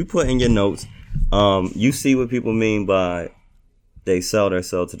saying? You put in your notes. You see what people mean by they sell their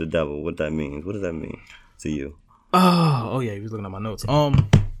soul to the devil. What that means? What does that mean to you? Oh yeah, he was looking at my notes.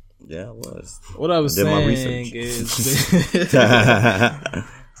 Yeah, I was. What I was saying is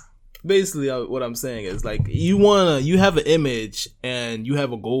basically what I'm saying is like you have an image and you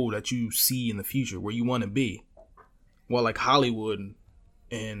have a goal that you see in the future where you want to be. Well, like Hollywood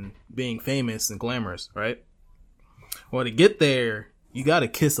and being famous and glamorous, right? Well, to get there, you gotta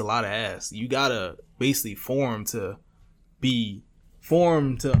kiss a lot of ass. You gotta basically form to be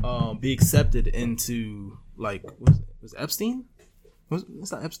accepted into like was Epstein?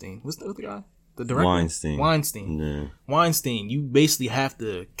 It's not Epstein. What's the other guy? The director? Weinstein. Yeah. Weinstein. You basically have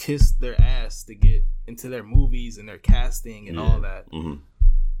to kiss their ass to get into their movies and their casting and all that. Mm-hmm.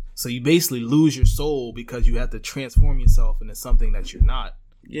 So you basically lose your soul because you have to transform yourself into something that you're not.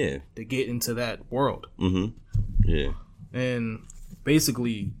 Yeah. To get into that world. Mm-hmm. Yeah. And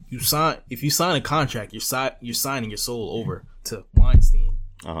basically, if you sign a contract, you're signing your soul over to Weinstein.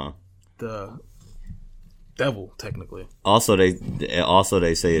 The devil, technically. Also, they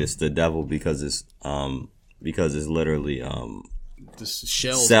say it's the devil because it's literally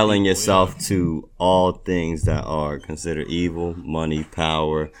selling yourself to all things that are considered evil, money,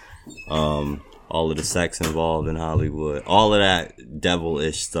 power, all of the sex involved in Hollywood, all of that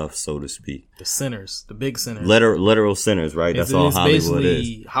devilish stuff, so to speak. The sinners, the big sinners, literal sinners, right? That's all Hollywood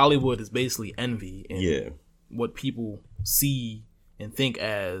is. Hollywood is basically envy and what people see and think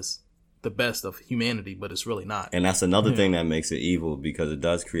as the best of humanity, but it's really not. And that's another thing that makes it evil, because it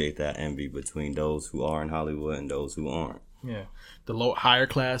does create that envy between those who are in Hollywood and those who aren't. Yeah, the higher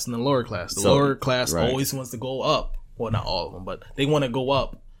class and the lower class. The lower class always wants to go up. Well, not all of them, but they want to go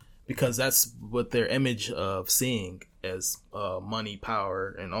up because that's what their image of seeing as money,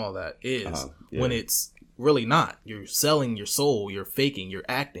 power, and all that is. When it's really not. You're selling your soul. You're faking. You're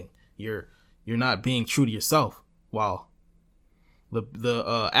acting. You're not being true to yourself. While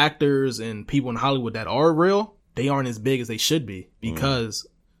the actors and people in Hollywood that are real, they aren't as big as they should be because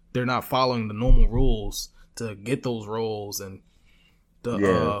they're not following the normal rules to get those roles and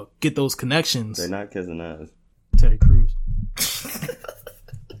to get those connections. They're not kissing ass. Terry Crews.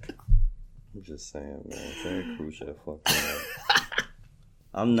 I'm just saying, man. Terry Crews should have fucked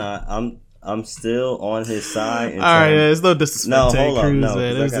up. I'm still on his side. All right, it's no disrespect. Terry Crews,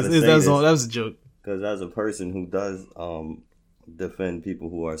 man. That was a joke. Because as a person who does defend people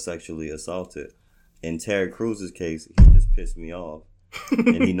who are sexually assaulted, in Terry Crews' case, he just pissed me off,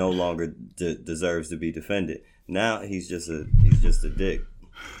 and he no longer deserves to be defended. Now he's just a dick.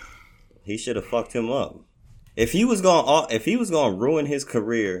 He should have fucked him up. If he was gonna ruin his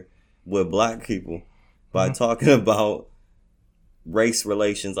career with black people by talking about race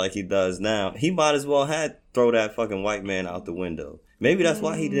relations like he does now, he might as well throw that fucking white man out the window. Maybe that's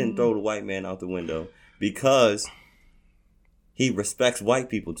why he didn't throw the white man out the window, because he respects white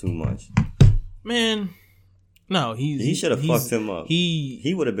people too much. Man, no, he should have fucked him up.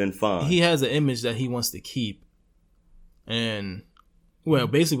 He would have been fine. He has an image that he wants to keep, and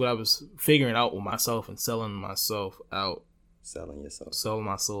basically what I was figuring out with myself and selling myself out, selling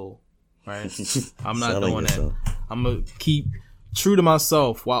my soul, right? I'm not doing that. I'm gonna keep true to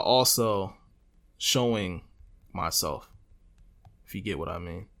myself while also showing myself. If you get what I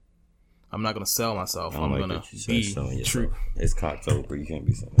mean. I'm not gonna sell myself. I'm gonna be true. It's Cocktober. You can't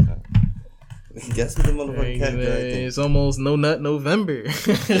be selling that. Guess what the motherfucking cat died? It's almost No Nut November.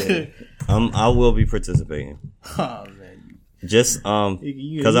 I will be participating. Oh man. Just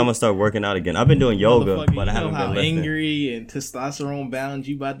because I'm gonna start working out again. I've been doing yoga, but I haven't been lifting. Angry and testosterone bound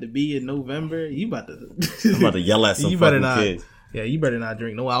you about to be in November. I'm about to yell at some fucking kids. Yeah, you better not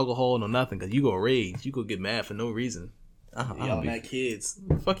drink no alcohol, no nothing, because you go rage. You go get mad for no reason. Y'all mad kids.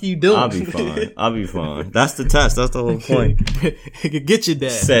 What the fuck are you doing? I'll be fine. That's the test. That's the whole point. It could get your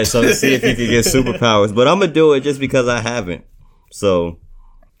dad. So to see if you can get superpowers. But I'm going to do it just because I haven't. So,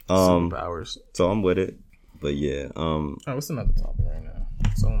 superpowers. So I'm with it. But yeah. What's another topic right now?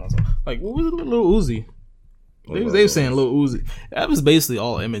 Like, what was Lil Uzi? They were saying Lil Uzi. That was basically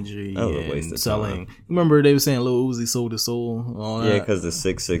all imagery and selling. Remember they were saying Lil Uzi sold his soul? All that? Yeah, because the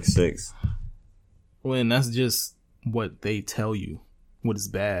 666. When that's just what they tell you, what is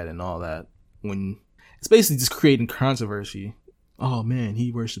bad and all that. When it's basically just creating controversy. Oh man,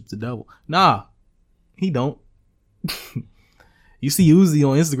 he worships the devil. Nah, he don't. You see Uzi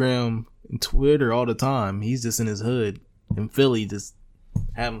on Instagram and Twitter all the time. He's just in his hood in Philly, just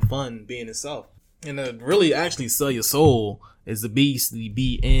having fun being himself. And to really actually sell your soul is to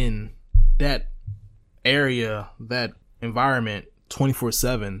be in that area, that environment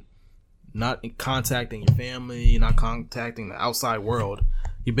 24/7. Not contacting your family, not contacting the outside world.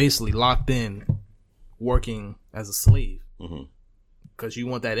 You're basically locked in, working as a slave. Because you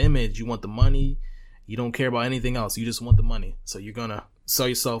want that image, you want the money, you don't care about anything else. You just want the money. So you're gonna sell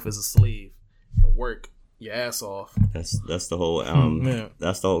yourself as a slave and work your ass off. That's the whole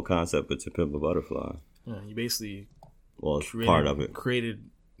that's the whole concept of To Pimp a Butterfly. Yeah, you basically part of it. Created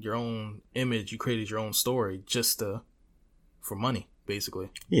your own image. You created your own story just for money, basically.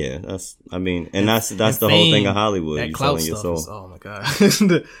 Yeah, that's the whole thing of Hollywood. That you clout selling your stuff soul. oh my god,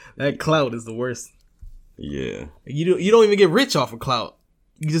 that clout is the worst. Yeah, you don't even get rich off of clout.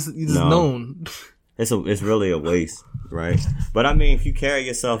 You just known. It's really a waste, right? But I mean, if you carry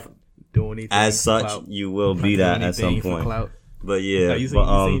yourself doing anything as such, you will be that at some point. But yeah, you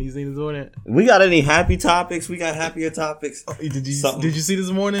seen this morning? We got any happy topics? We got happier topics. Oh, did you see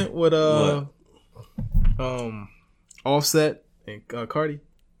this morning with Offset and Cardi?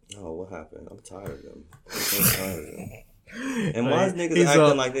 Oh, what happened? I'm tired of them. And why is niggas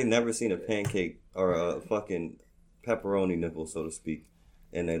acting like they never seen a pancake or a fucking pepperoni nipple, so to speak,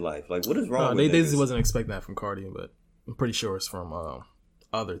 in their life? Like, what is wrong with niggas? They just wasn't expecting that from Cardi, but I'm pretty sure it's from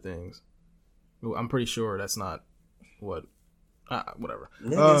other things. I'm pretty sure that's not what. Whatever.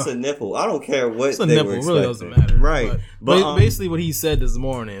 It's a nipple. I don't care what it's a they nipple. were It really doesn't matter. Right. But basically what he said this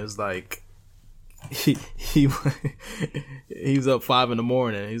morning is like he was up 5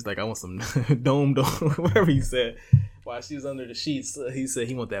 a.m. He's like, I want some dome, whatever he said. While she was under the sheets, he said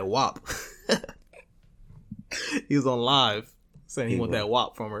he want that WAP. He was on live saying he want that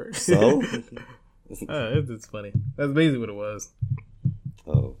WAP from her. So? It's funny. That's basically what it was.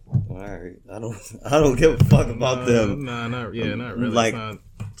 Oh, all right. I don't give a fuck about them. Not really. Like,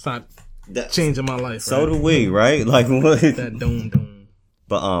 it's not changing my life. So do we, right? Like what? That dome.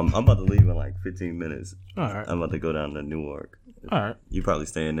 But I'm about to leave in like 15 minutes. All right. I'm about to go down to Newark. All right. You probably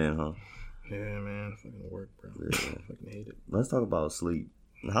staying in, huh? Yeah, man. Fucking work, bro. Yeah. I fucking hate it. Let's talk about sleep.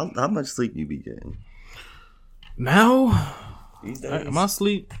 How much sleep you be getting now? These days? My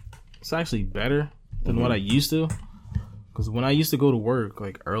sleep is actually better than what I used to. Because when I used to go to work,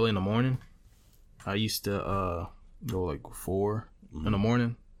 like, early in the morning, I used to go, like, 4 in the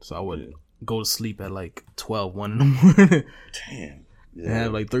morning. So I would go to sleep at, like, 12, 1 in the morning. Damn. Yeah. And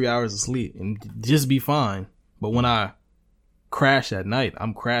have, like, 3 hours of sleep and just be fine. But when I crash at night,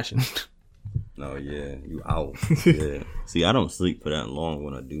 I'm crashing. Oh, yeah. You out. Yeah. See, I don't sleep for that long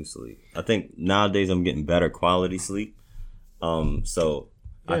when I do sleep. I think nowadays I'm getting better quality sleep. So...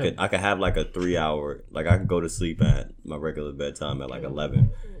 Yeah. I could have like a 3 hour, like I could go to sleep at my regular bedtime at like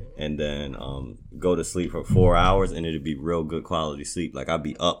 11 and then go to sleep for 4 hours and it'd be real good quality sleep. Like I'd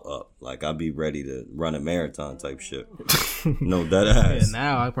be up. Like I'd be ready to run a marathon type shit. No, dead ass. Yeah,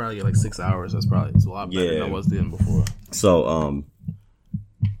 now I probably get like 6 hours. It's a lot better than I was doing before. So,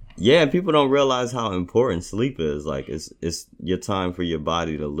 yeah, people don't realize how important sleep is. Like it's your time for your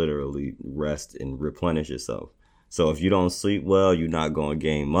body to literally rest and replenish itself. So if you don't sleep well, you're not going to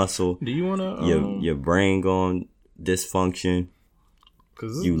gain muscle. Do you want to... Your brain going dysfunction.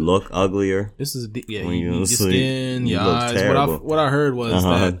 Cause you look uglier. This is... Yeah, your skin, your eyes. Terrible. What I heard was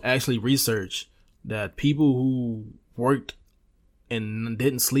that actually research that people who worked and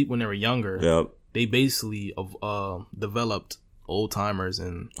didn't sleep when they were younger, they basically developed old-timers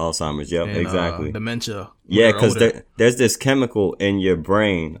and Alzheimer's, exactly. Dementia. Yeah, because there's this chemical in your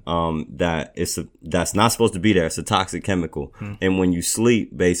brain that's not supposed to be there. It's a toxic chemical. And when you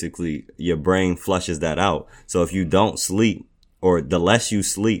sleep, basically, your brain flushes that out. So if you don't sleep, or the less you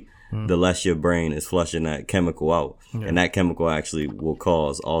sleep, the less your brain is flushing that chemical out. Yeah. And that chemical actually will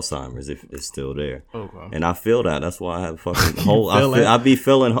cause Alzheimer's if it's still there. Okay. And I feel that. That's why I have fucking holes. I be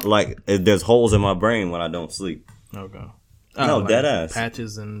feeling like there's holes in my brain when I don't sleep. Okay. No, like dead ass.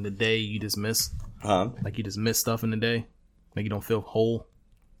 Patches in the day you just miss. Like you just miss stuff in the day. Like you don't feel whole.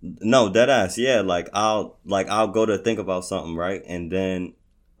 No, dead ass. Yeah, like I'll go to think about something, right, and then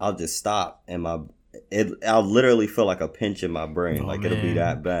I'll just stop, and I'll literally feel like a pinch in my brain. Like man. It'll be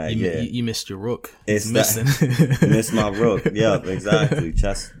that bad. You missed your rook. It's missing. Miss my rook. Yeah, exactly.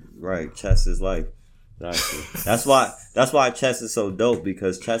 Chess. Right. Chess is life. Exactly. That's why chess is so dope,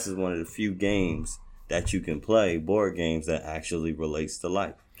 because chess is one of the few games that you can play, board games, that actually relates to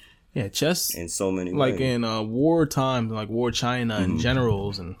life. Yeah, chess in so many like ways. In war times, like war China and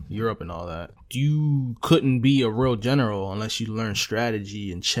generals and Europe and all that. You couldn't be a real general unless you learn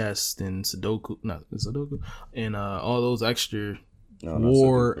strategy and chess and Sudoku, and all those extra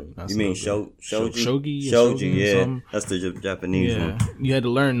war. You mean shogi? Shogi, yeah. That's the Japanese one. You had to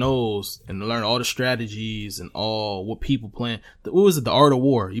learn those and learn all the strategies and all what people plan. What was it? The Art of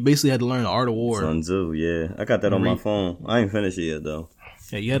War. You basically had to learn the Art of War. Sun Tzu, yeah. I got that on my phone. I ain't finished it yet though.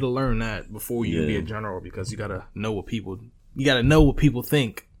 Yeah, you had to learn that before you can be a general, because you gotta know what people. You gotta know what people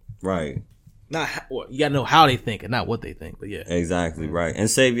think. Right. You gotta know how they think and not what they think. But yeah, exactly right. And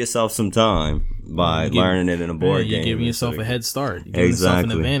save yourself some time by learning it in a board game. You're giving yourself a head start. You're giving yourself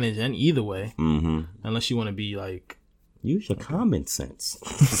an advantage, and either way, unless you want to be like, use your common sense.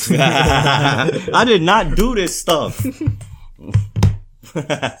 I did not do this stuff.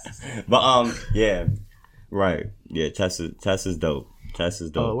 But yeah, right. Yeah, chess is dope. Chess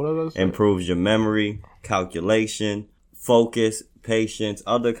is dope. What are those? Improves your memory, calculation, focus, patience,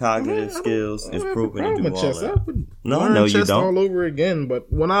 other cognitive skills. It's proven to do all that. No, I know you don't. All over again,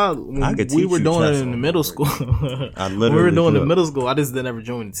 but when we were doing it in the middle school, when we were doing it in middle school, I just never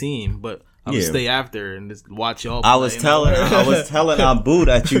joined the team, but I would stay after and just watch y'all play. I was telling Abu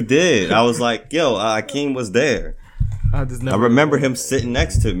that you did. I was like, yo, Akeem was there. I remember him sitting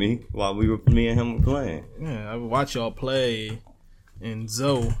next to me while me and him were playing. Yeah, I would watch y'all play, and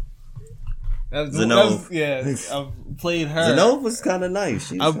Zoe. Zenove. I played her. Zenove was kind of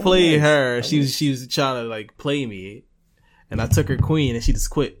nice. I played her. She was trying to like play me, and I took her queen, and she just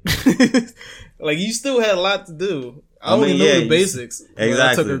quit. Like you still had a lot to do. I only know the basics. Exactly.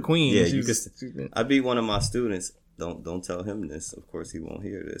 I took her queen. Yeah, I beat one of my students. Don't tell him this. Of course, he won't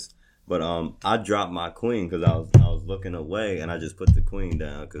hear this. But I dropped my queen because I was looking away, and I just put the queen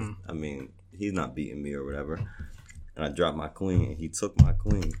down because I mean he's not beating me or whatever. And I dropped my queen, and he took my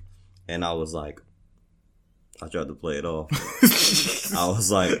queen. And I was like, I tried to play it off. I was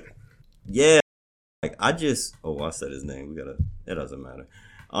like, yeah. Like, I said his name. It doesn't matter.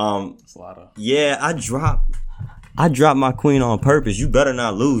 Yeah, I dropped my queen on purpose. You better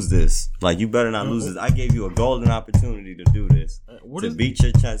not lose this. Like, you better not lose this. I gave you a golden opportunity to do this. To beat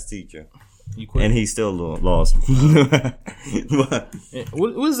your chess teacher. You quit. And he still lost. What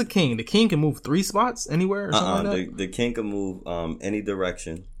is the king? The king can move 3 spots anywhere or something like that? The king can move any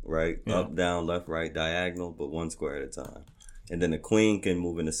direction, right? Yeah. Up, down, left, right, diagonal, but 1 square at a time. And then the queen can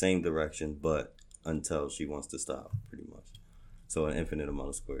move in the same direction, but until she wants to stop, pretty much. So an infinite amount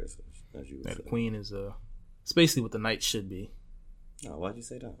of squares, as you would say. The queen is it's basically what the knights should be. Oh, why'd you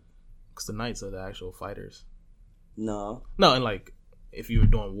say that? Because the knights are the actual fighters. No, and like if you were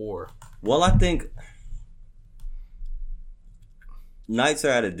doing war. Well, I think knights are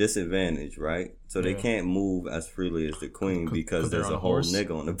at a disadvantage, right? So they can't move as freely as the queen because there's a whole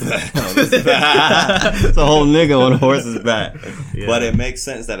nigga on the back. It's a whole nigga on the horse's back. Yeah. But it makes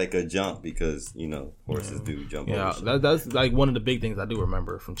sense that it could jump because, horses do jump over shit. That's like one of the big things I do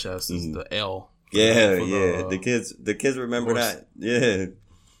remember from chess is the L. Yeah. The kids remember that. Yeah.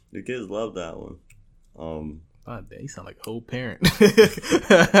 The kids love that one. You sound like a whole parent.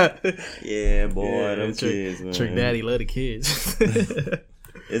 Yeah, boy, them kids, man. Trick Daddy love the kids.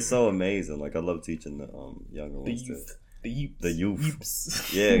 It's so amazing. Like, I love teaching the younger ones too. The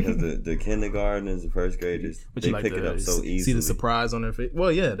youth. Yeah, because the kindergartners, the first graders, they pick it up so easily. See the surprise on their face.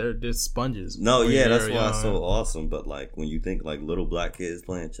 Well, yeah, they're sponges. No, yeah, that's why it's so awesome. But like when you think like little black kids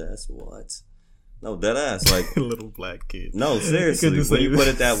playing chess, what? No, dead ass, like little black kids. No, seriously. When you put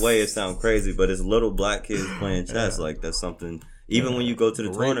it that way, it sounds crazy, but it's little black kids playing chess. Yeah. Like that's something. Even when you go to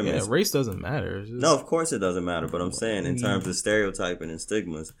the tournaments, race doesn't matter. No, of course it doesn't matter. But I'm saying in terms of stereotyping and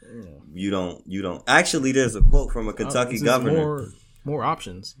stigmas, you don't. Actually, there's a quote from a Kentucky governor. More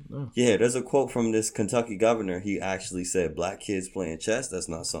options. Yeah, there's a quote from this Kentucky governor. He actually said, "Black kids playing chess. That's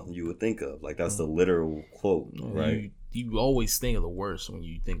not something you would think of." Like that's the literal quote, right? You always think of the worst when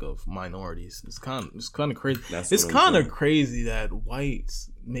you think of minorities. It's kind of crazy. It's kind of crazy that whites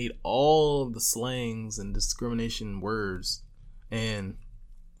made all the slangs and discrimination words, and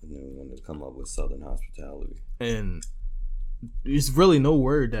then we wanted to come up with Southern hospitality. And there's really no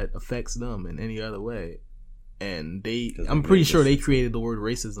word that affects them in any other way. And I'm pretty sure they created the word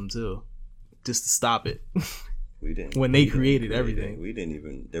racism too, just to stop it. We didn't. When they created everything, we didn't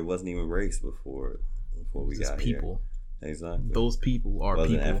even. There wasn't even race before we got people. Here. Exactly. Those people are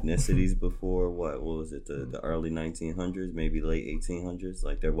wasn't people. Ethnicities before what was it? The early 1900s, maybe late 1800s.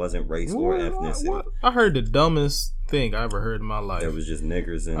 Like there wasn't race or ethnicity. What? I heard the dumbest thing I ever heard in my life. There was just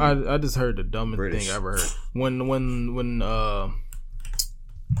niggers and I just heard the dumbest thing I ever heard. When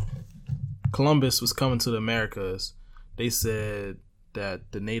Columbus was coming to the Americas, they said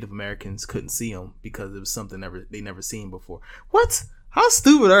that the Native Americans couldn't see him because it was something they never seen before. What? How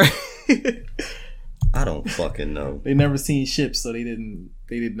stupid are you? I don't fucking know. They never seen ships, so they didn't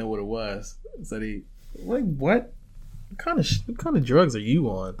know what it was. So they like what? What kind of drugs are you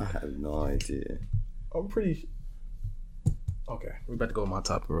on? I have no idea. I'm pretty. Okay, we're about to go with my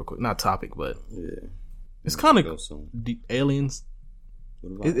topic real quick. Not topic, but yeah, it's kind of aliens.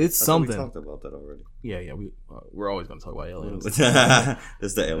 It's something. We talked about that already. Yeah. We're always going to talk about aliens. It's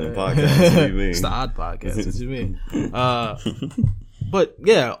the alien podcast. What do you mean? It's the odd podcast. What you mean? But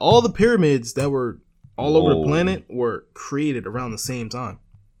yeah, all the pyramids that were all over the planet were created around the same time.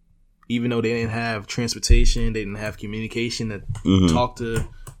 even though they didn't have transportation, they didn't have communication to talk to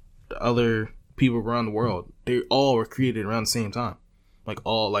the other people around the world. They all were created around the same time. Like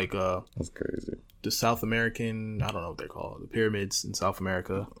that's crazy. The South American, I don't know what they're called, the pyramids in South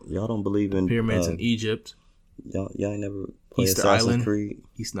America. Y'all don't believe in pyramids in Egypt. Y'all ain't never played Assassin's Creed.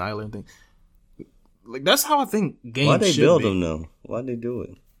 Eastern Island thing. Like that's how I think games. Why they should build be. them though? Why'd they do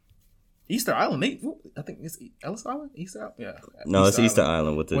it? Easter Island. I think it's Ellis Island. Easter Island. Yeah. No, it's Easter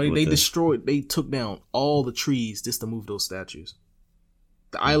Island with the. They destroyed. They took down all the trees just to move those statues.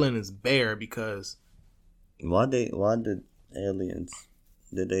 The island is bare because. Why did aliens?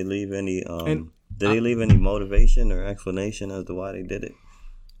 Did they leave any? They leave any motivation or explanation as to why they did it?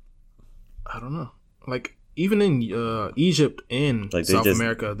 I don't know. Like even in Egypt and like South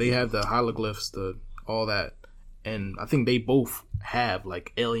America, they have the hieroglyphs, all that, and I think they both have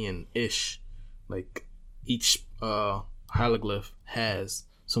like alien-ish. Like each hieroglyph has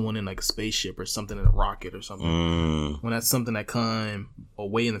someone in like a spaceship or something in a rocket or something. When that's something that come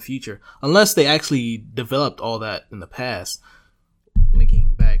away in the future, unless they actually developed all that in the past.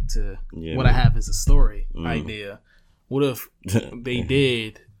 Linking back to what I have as a story idea. What if they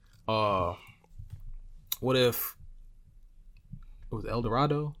did? What if it was El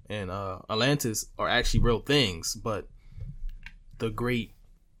Dorado and Atlantis are actually real things, but the great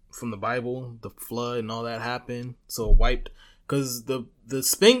from the Bible, the flood and all that happened, so wiped because the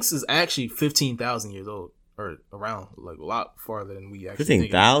Sphinx is actually 15,000 years old or around, like a lot farther than we actually.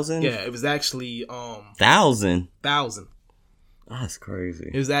 15,000? Yeah, it was actually thousand. That's crazy.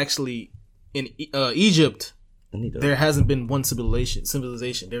 It was actually in Egypt. There hasn't been one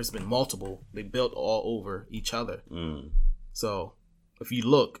civilization. There's been multiple. They built all over each other. So if you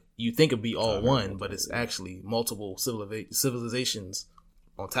look, you think it'd be all one, but it's actually multiple civilizations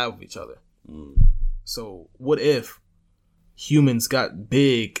on top of each other. So what if humans got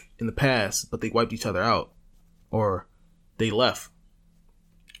big in the past, but they wiped each other out, or they left?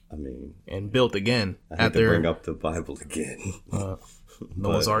 I mean, and built again. I hate to bring up the Bible again.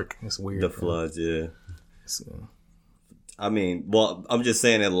 Noah's Ark. It's weird. The floods, yeah. I mean, well, I'm just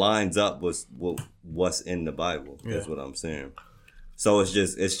saying it lines up with what's in the Bible. That's what I'm saying. So it's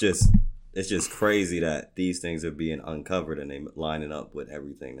just crazy that these things are being uncovered and they lining up with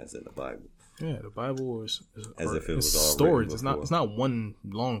everything that's in the Bible. Yeah, the Bible is as if it was all stories. It's not one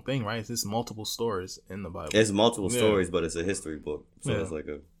long thing, right? It's just multiple stories in the Bible. It's multiple stories, but it's a history book, so it's like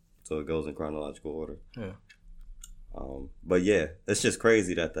so it goes in chronological order. Yeah. But yeah, it's just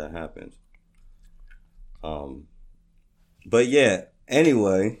crazy that happens. But yeah.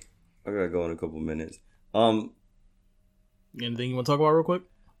 Anyway, I gotta go in a couple minutes. Anything you want to talk about real quick?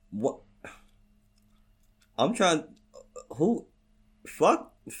 What? I'm trying. Who?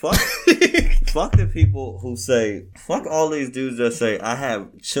 Fuck the people who say, fuck all these dudes that say, I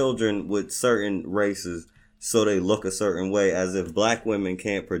have children with certain races so they look a certain way, as if black women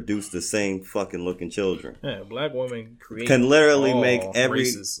can't produce the same fucking looking children. Yeah, black women can literally make every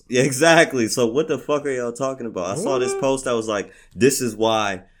races. Yeah, exactly. So what the fuck are y'all talking about? I saw this post that was like, this is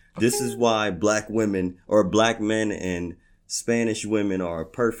why black women or black men and Spanish women are a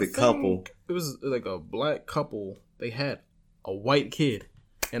perfect couple. It was like a black couple. They had a white kid.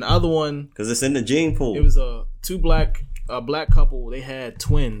 And the other one, because it's in the gene pool. It was a black couple. They had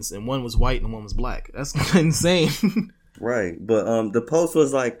twins, and one was white and one was black. That's insane. Right, but the post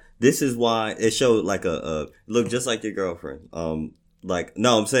was like, this is why it showed like a look just like your girlfriend. Like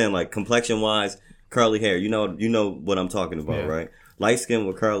no, I'm saying like complexion wise, curly hair. You know what I'm talking about, right? Light skin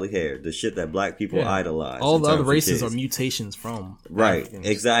with curly hair, the shit that black people idolize. All the other races are mutations from right, Africans.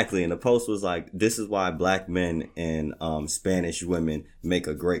 Exactly. And the post was like, this is why black men and Spanish women make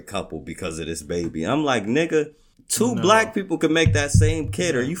a great couple because of this baby. I'm like, nigga, two black people could make that same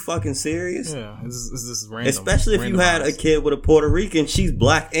kid. Are you fucking serious? Yeah, this is random. Especially if you had a kid with a Puerto Rican, she's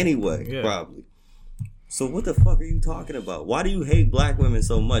black anyway, probably. So what the fuck are you talking about? Why do you hate black women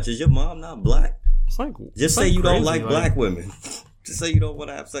so much? Is your mom not black? Just say you don't like black women. Just say you don't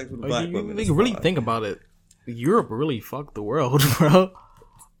want to have sex with a black woman. You really think about it. Europe really fucked the world, bro.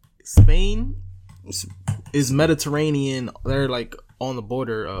 Spain is Mediterranean. They're like on the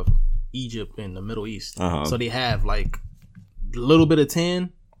border of Egypt and the Middle East. So they have like a little bit of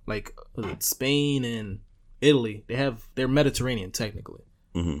tan. Like Spain and Italy, they're Mediterranean technically.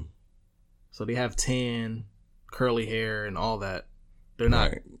 Mm-hmm. So they have tan, curly hair, and all that. They're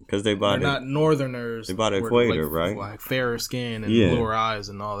not because they're not northerners. They're by the equator, right? Like fairer skin and bluer eyes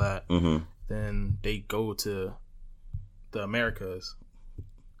and all that. Mm-hmm. Then they go to the Americas,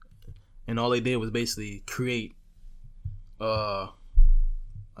 and all they did was basically create,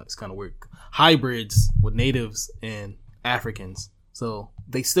 it's kind of weird, hybrids with natives and Africans. So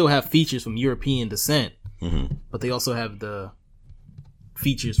they still have features from European descent, mm-hmm. but they also have the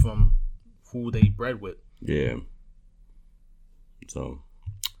features from who they bred with. Yeah. So,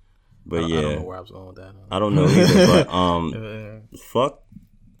 but I yeah, don't know where I was going with that. I don't know either. But fuck.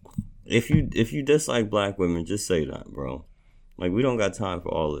 If you dislike black women, just say that, bro. Like, we don't got time for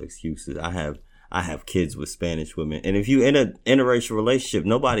all the excuses. I have kids with Spanish women, and if you in a interracial relationship,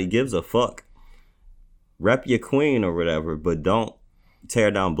 nobody gives a fuck. Rep your queen or whatever, but don't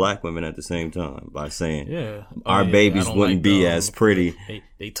tear down black women at the same time by saying our babies wouldn't be as pretty.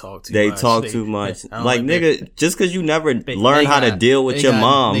 They talk too much. They talk too much. Like, nigga, just because you never learn how to deal with your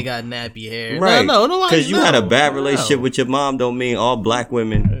mom. They got nappy hair. Right. No, because you had a bad relationship with your mom don't mean all black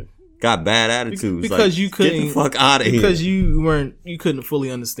women got bad attitudes. Because you couldn't get the fuck out of here. Because you couldn't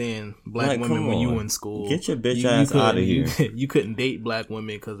fully understand black women when you were in school. Get your bitch ass out of here. You couldn't date black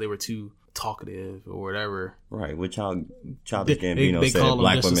women because they were too talkative or whatever. Right. Which Childish Gambino said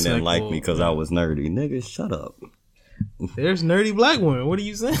black women didn't like me because I was nerdy. Nigga, shut up. There's nerdy black women. What are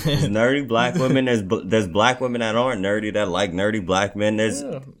you saying? There's nerdy black women. There's black women that aren't nerdy that like nerdy black men.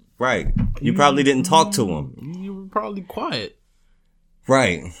 Right. You probably didn't talk to them. You were probably quiet.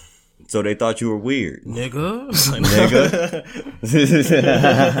 Right. So they thought you were weird. Nigga.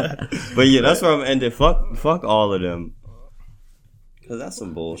 But yeah, that's where I'm ending. Fuck all of them. Cause that's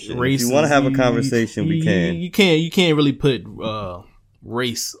some bullshit. If you want to have a conversation, we can. You can't really put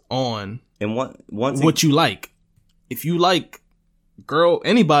race on and what you like. If you like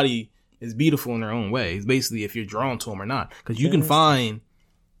anybody is beautiful in their own way. It's basically if you're drawn to them or not. Because you can find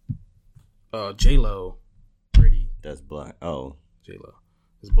J-Lo pretty. That's black. Oh, J-Lo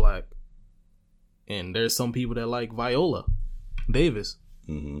is black. And there's some people that like Viola Davis.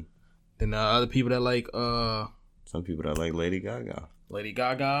 Mm-hmm. Then other people that like some people that like Lady Gaga. Then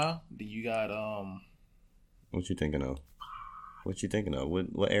you got What you thinking of?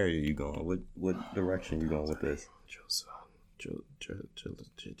 What area you going? What direction you going with this?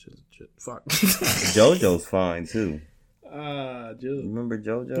 Fuck. JoJo's fine too. Jill. Remember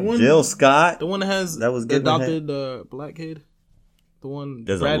JoJo? Jill Scott. The one that was adopted black kid. The one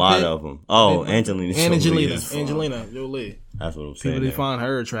there's Brad a lot Pitt. Of them. Oh, Angelina Jolie. That's what I'm saying. People they find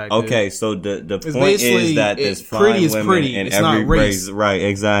her attractive. Okay, so the point is that there's fine women pretty. In it's every race. Right,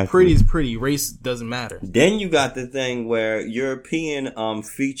 exactly. Pretty is pretty. Race doesn't matter. Then you got the thing where European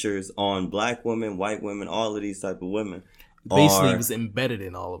features on black women, white women, all of these type of women. Basically, it was embedded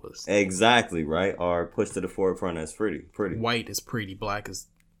in all of us. Exactly, right? Are pushed to the forefront as pretty. White is pretty. Black is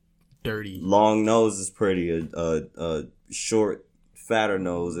dirty. Long nose is pretty. A short, fatter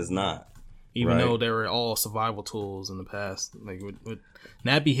nose is not. Even though they were all survival tools in the past. Like with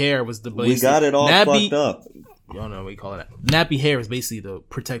nappy hair was the basic. We got it all fucked up. Y'all know what we call it. Nappy hair is basically to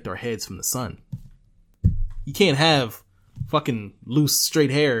protect our heads from the sun. You can't have fucking loose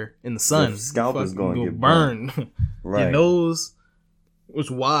straight hair in the sun. Your scalp is going to get burned. Right. Your nose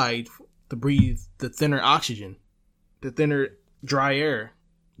was wide to breathe the thinner oxygen, the thinner dry air.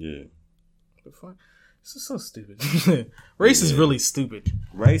 Yeah. The fuck? This is so stupid. Race is really stupid.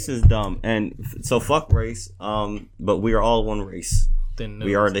 Race is dumb, and so fuck race. But we are all one race.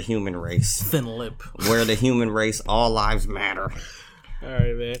 We are the human race. Thin lip. We're the human race. All lives matter. All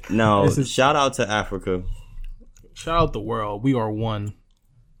right, man. No, shout out to Africa. Shout out the world. We are one.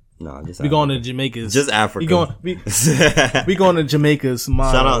 No, just we going to Jamaica's. Just Africa. We going to Jamaica's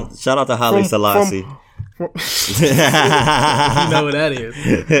motto. Shout out to Haile Selassie. You know what that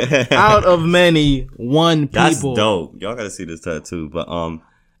is. Out of many, one people. That's dope. Y'all gotta see this tattoo. But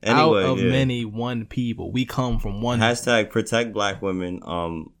anyway, out of many, one people. We come from one. Hashtag protect black women.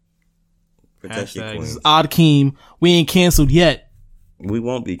 Protect your queens. Odd Keem. We ain't canceled yet. We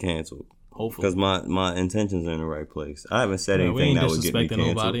won't be canceled. Hopefully, because my intentions are in the right place. I haven't said anything that would get me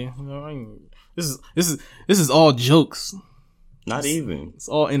canceled. Nobody. This is all jokes. Not even. It's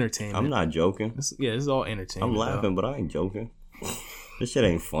all entertainment. I'm not joking. This is all entertainment. I'm laughing, but I ain't joking. This shit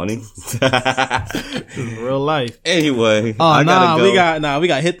ain't funny. This is real life. Anyway, I gotta go. We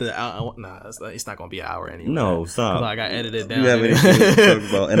got hit the. It's not gonna be an hour anyway. No, stop. I got edited down. You have anything to talk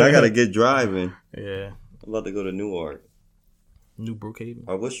about, and I gotta get driving. Yeah, I'm about to go to Newark. New Brookhaven.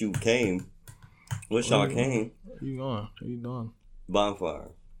 I wish you came. Wish y'all came. Where you going? What you doing?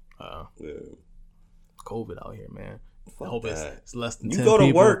 Bonfire. Yeah. COVID out here, man. I hope it's less than you 10 go to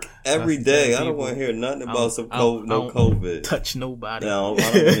people. work every day. I don't want to hear nothing about COVID. Touch nobody. No, I don't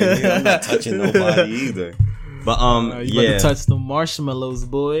want to hear. I'm not touching nobody either. But you better touch the marshmallows,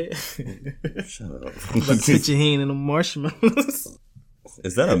 boy. Shut up. You better put your hand in the marshmallows.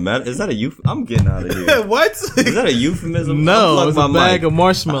 Is that a I'm getting out of here. What? Is that a euphemism? No, it's a bag of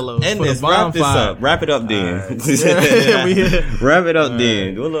marshmallows. And wrap this up. Wrap it up then. Wrap it up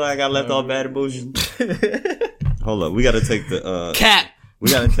then. What look like I got left off bad emotion? Hold up. We gotta take the cap.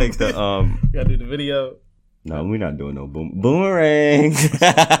 We gotta take the We gotta do the video. No, we're not doing no boomerang.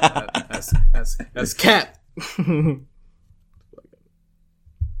 That's cap.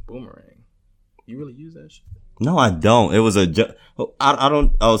 Boomerang. You really use that shit? No, I don't. It was a joke. I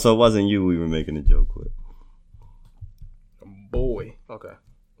don't. Oh, so it wasn't you we were making a joke with. Boy. Okay.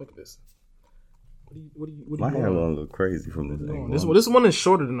 Look at this. What do you My hair look crazy from this thing. This one is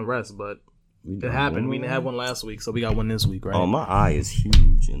shorter than the rest, but it happened. We didn't have one last week, so we got one this week, right? Oh, my eye is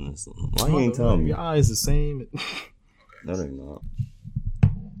huge in this one. Why you ain't telling me? Your eye is the same. No, they're not.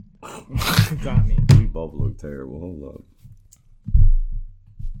 Got me. We both look terrible. Hold up.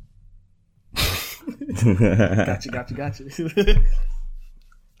 Got you. I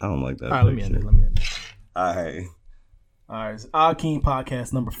don't like that. All right, let me end it. All right. It's Odd King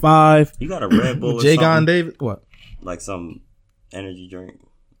Podcast number 5. You got a Red Bull or Jaygun Kayvis. What? Like some energy drink?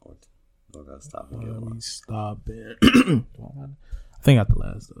 I gotta stop it. Let me stop it. I think I got the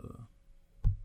last.